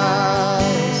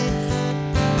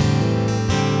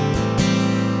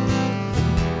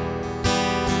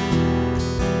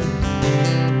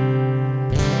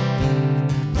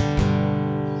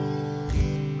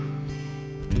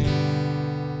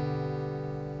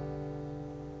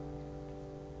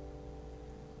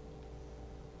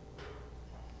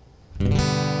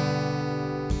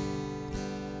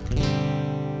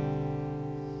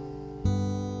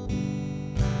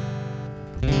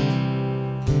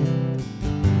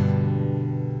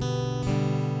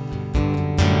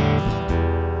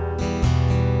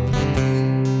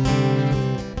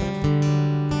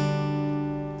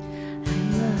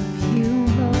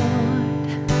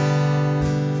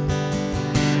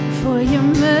 Your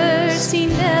mercy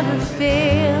never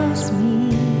fails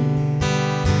me.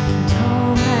 And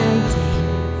all my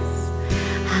days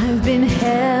I've been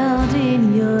held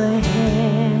in your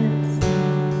hands.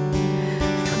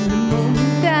 From the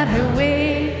moment that I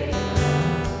wake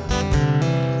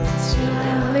till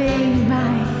I lay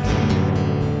my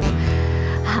head,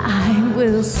 I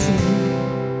will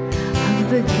sing of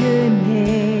the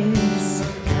goodness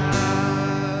of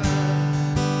God.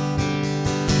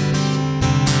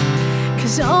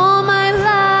 'Cause all my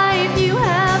life you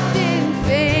have been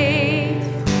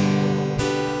faithful,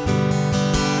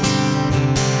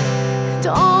 and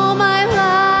all my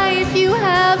life you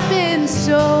have been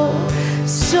so,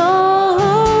 so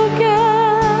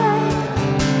good.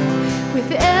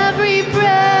 With every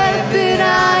breath that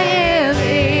I am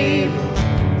able,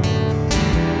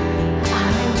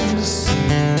 I will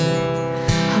sing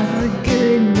of the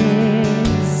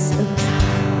goodness of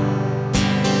God.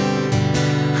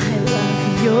 I love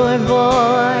your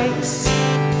voice.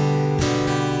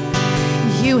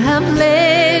 You have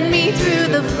led me through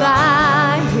the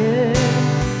fire,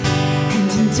 and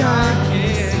in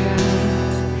darkest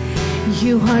night,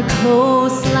 you are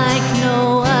close like no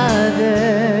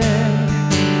other.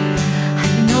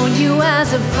 I've known you as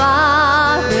a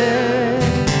father,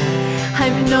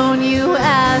 I've known you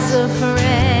as a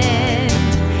friend,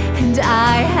 and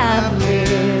I have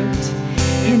lived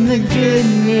in the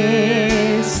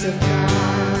goodness of God.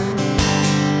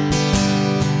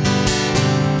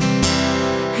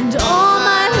 And all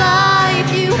my life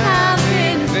you have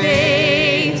been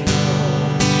faithful,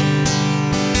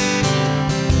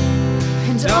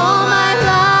 and all my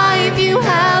life you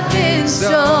have been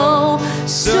so,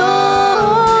 so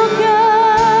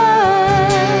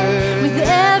good. With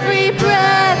every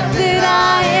breath that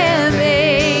I am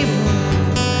able,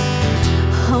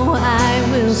 oh, I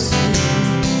will sing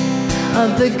of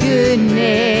the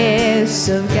goodness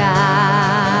of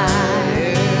God.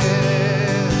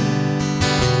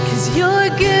 'Cause your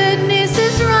goodness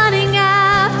is running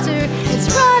after, it's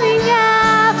running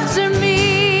after me.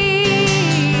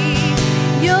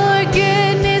 Your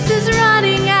goodness is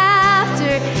running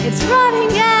after, it's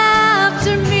running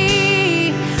after me.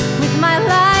 With my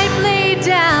life laid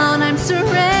down, I'm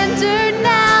surrendered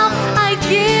now. I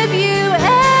give you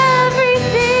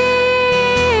everything.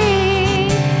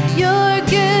 Your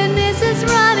goodness is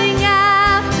running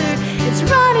after, it's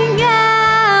running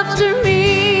after me.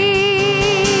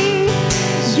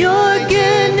 Your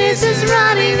goodness is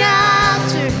running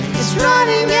after, it's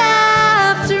running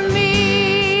after me.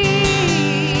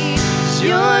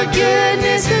 Your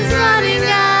goodness is running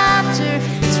after,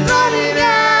 it's running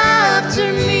after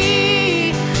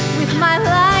me. With my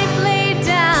life laid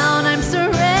down, I'm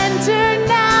surrendered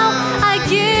now. I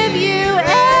give you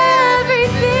everything.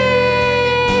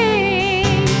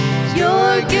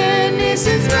 Your goodness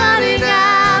is running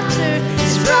after,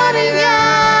 it's running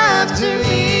after me.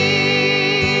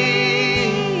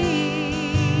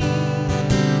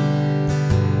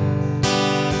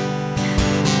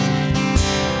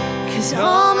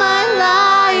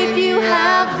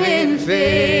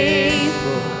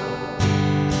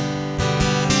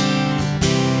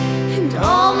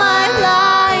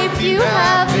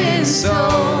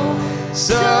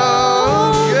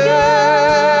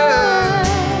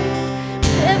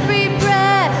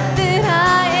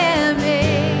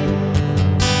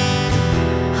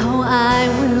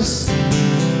 will sing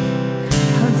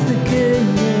of the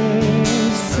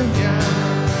goodness of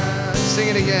God. Sing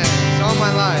it again. It's all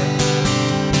my life.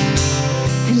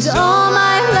 And all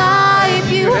my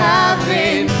life you have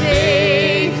been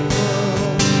faithful.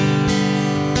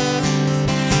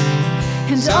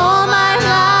 And all my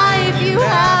life you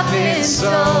have been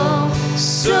so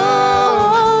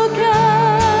good.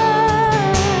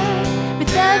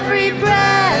 With every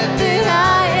breath that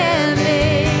I am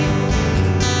able,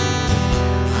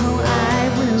 oh, I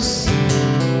will sing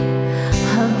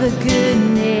of the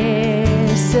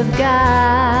goodness of God.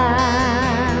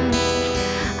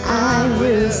 I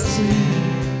will sing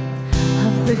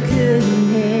of the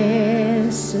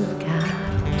goodness of God.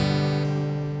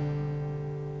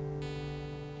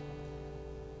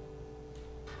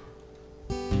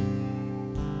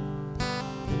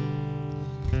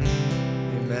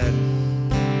 Amen.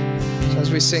 So as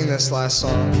we sing this last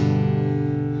song,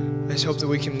 I just hope that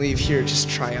we can leave here just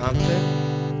triumphant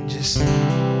and just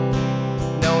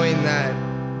knowing that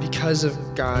because of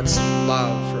God's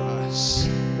love for us,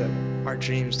 that our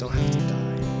dreams don't have to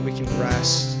die. We can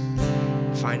rest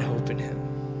and find hope in Him.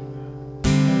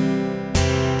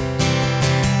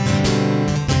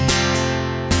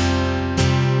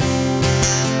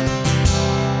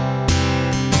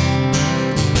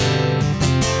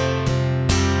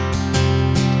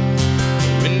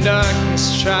 When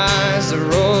darkness tries to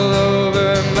roll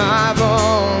over my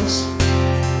bones,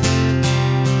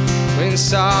 when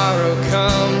sorrow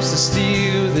comes to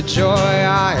steal the joy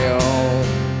I own,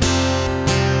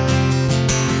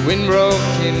 when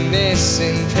brokenness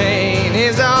and pain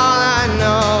is all I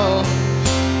know,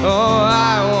 oh,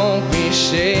 I won't be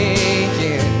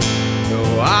shaken. No,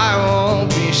 I won't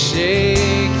be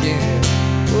shaken.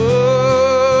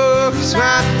 Oh, 'cause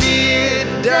my fear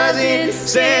doesn't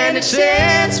stand a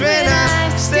chance when I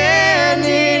stand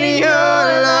in your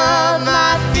love.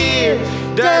 My fear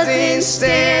doesn't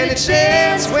stand a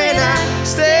chance when I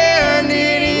stand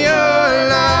in your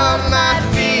love. My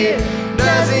fear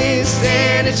doesn't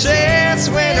stand a chance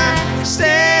when I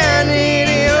stand in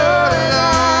your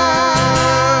love.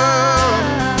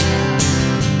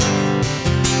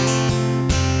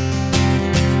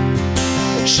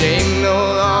 Shame no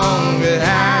longer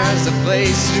has a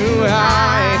place to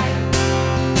hide,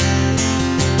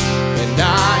 and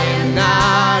I am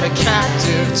not a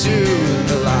captive to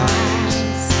the lies.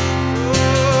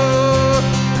 Oh,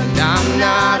 and I'm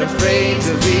not afraid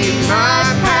to leave my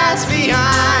past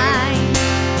behind.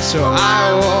 So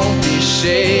I won't be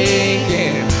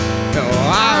shaken. No,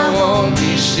 I won't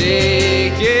be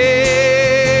shaken.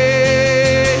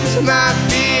 'Cause my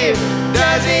fear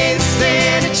doesn't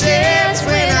stand a chance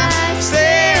when I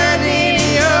stand in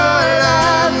your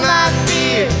love. My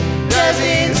fear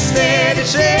doesn't stand a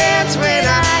chance when I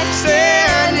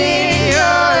stand in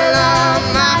your love.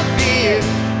 My fear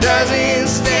doesn't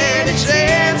stand a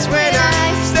chance when I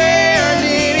stand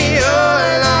in your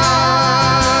love.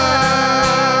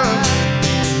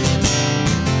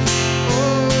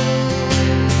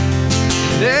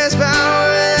 There's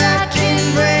power that can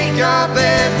break off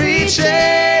every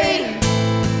chain.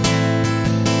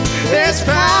 There's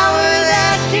power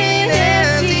that can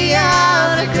empty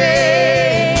out a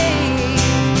grave.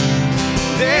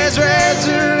 There's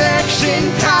resurrection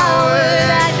power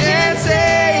that can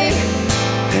save.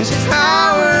 There's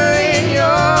power in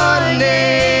your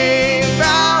name.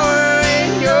 Power in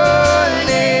your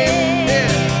name.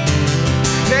 Yeah.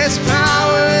 There's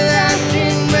power that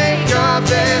can break off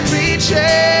every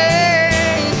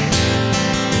chain.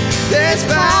 There's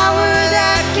power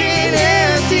that can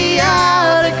empty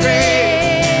out a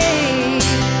grave.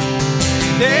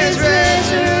 There's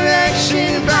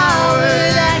resurrection power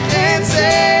that can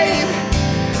save.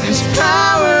 There's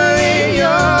power in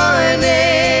your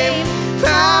name.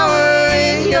 Power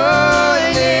in your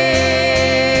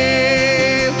name.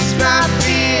 'Cause my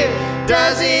fear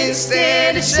doesn't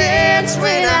stand a chance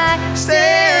when I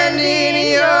stand in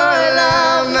your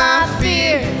love. My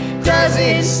fear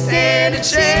doesn't stand a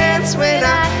chance when I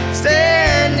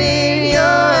stand in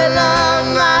your love.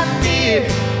 My fear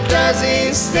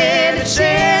doesn't stand a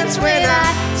chance when I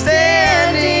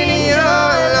stand in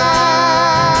your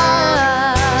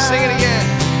love. Sing it again.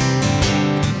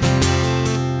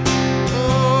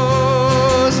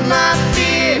 Oh, my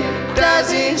fear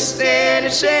doesn't stand a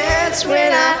chance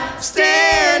when I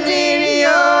stand in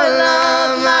your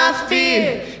love. My fear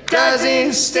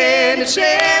doesn't stand a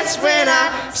chance when I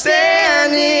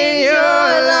stand in your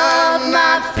love.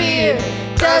 My fear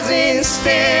doesn't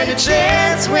stand a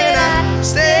chance when I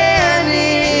stand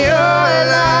in your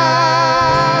love.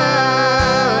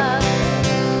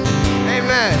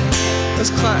 Amen.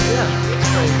 Let's clap. Yeah.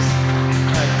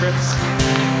 All right, Chris.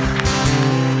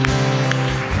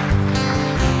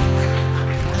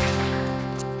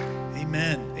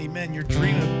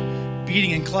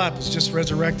 clap was just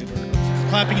resurrected. Or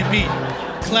clapping and beat.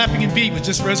 Clapping and beat was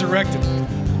just resurrected.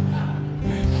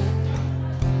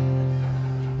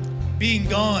 Being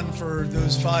gone for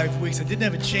those 5 weeks, I didn't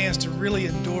have a chance to really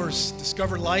endorse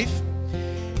Discover Life.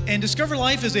 And Discover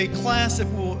Life is a class that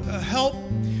will help.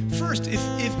 First,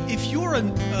 if you're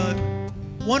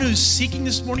one who's seeking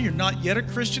this morning, you're not yet a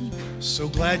Christian, so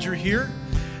glad you're here.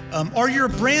 Or you're a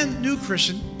brand new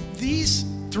Christian, these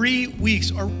 3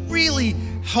 weeks are really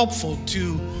helpful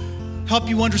to help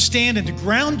you understand and to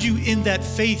ground you in that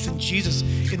faith in Jesus,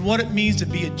 in what it means to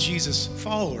be a Jesus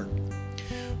follower.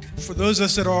 For those of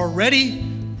us that are already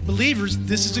believers,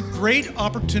 this is a great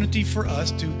opportunity for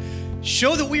us to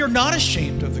show that we are not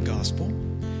ashamed of the gospel,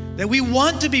 that we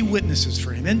want to be witnesses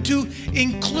for him, and to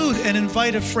include and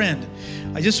invite a friend.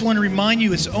 I just want to remind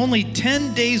you, it's only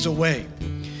 10 days away.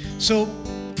 So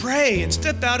pray and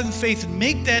step out in faith and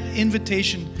make that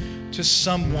invitation to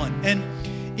someone. And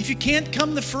if you can't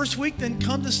come the first week, then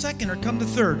come the second or come the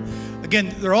third.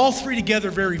 Again, they're all three together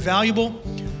very valuable,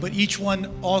 but each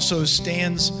one also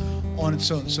stands on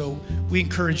its own. So we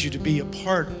encourage you to be a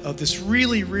part of this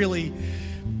really, really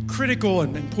critical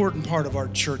and important part of our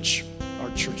church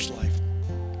life.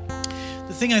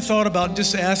 The thing I thought about,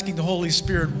 just asking the Holy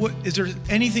Spirit, is there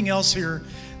anything else here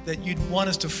that you'd want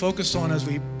us to focus on as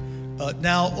we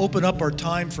now open up our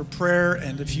time for prayer?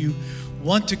 And if you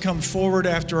want to come forward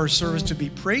after our service to be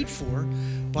prayed for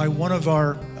by one of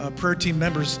our prayer team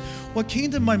members, what came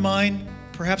to my mind,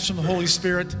 perhaps from the Holy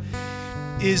Spirit,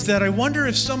 is that I wonder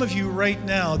if some of you right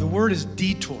now, the word is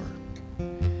detour.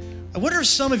 I wonder if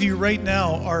some of you right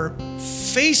now are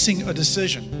facing a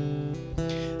decision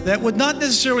that would not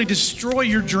necessarily destroy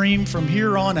your dream from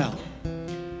here on out,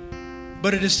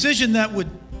 but a decision that would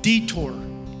detour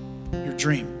your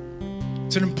dream.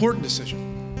 It's an important decision,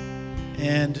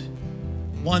 and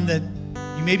one that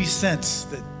you maybe sense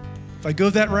that if I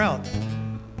go that route,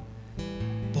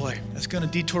 boy, that's going to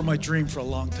detour my dream for a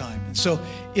long time. And so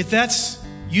if that's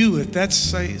you, I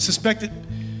suspect it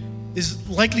is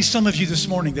likely some of you this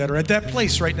morning that are at that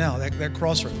place right now, that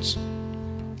crossroads.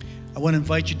 I want to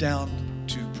invite you down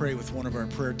to pray with one of our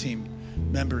prayer team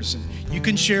members. And you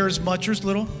can share as much or as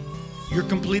little. You're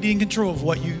completely in control of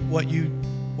what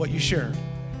you share.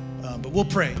 But we'll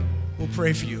pray. We'll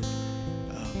pray for you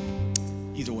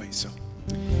either way. So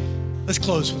let's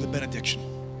close with a benediction.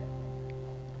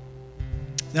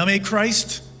 Now may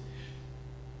Christ,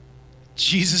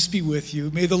 Jesus, be with you.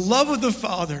 May the love of the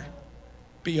Father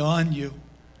be on you.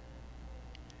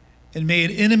 And may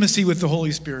an intimacy with the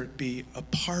Holy Spirit be a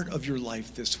part of your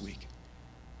life this week.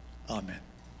 Amen.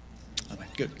 Amen.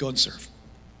 Good. Go and serve.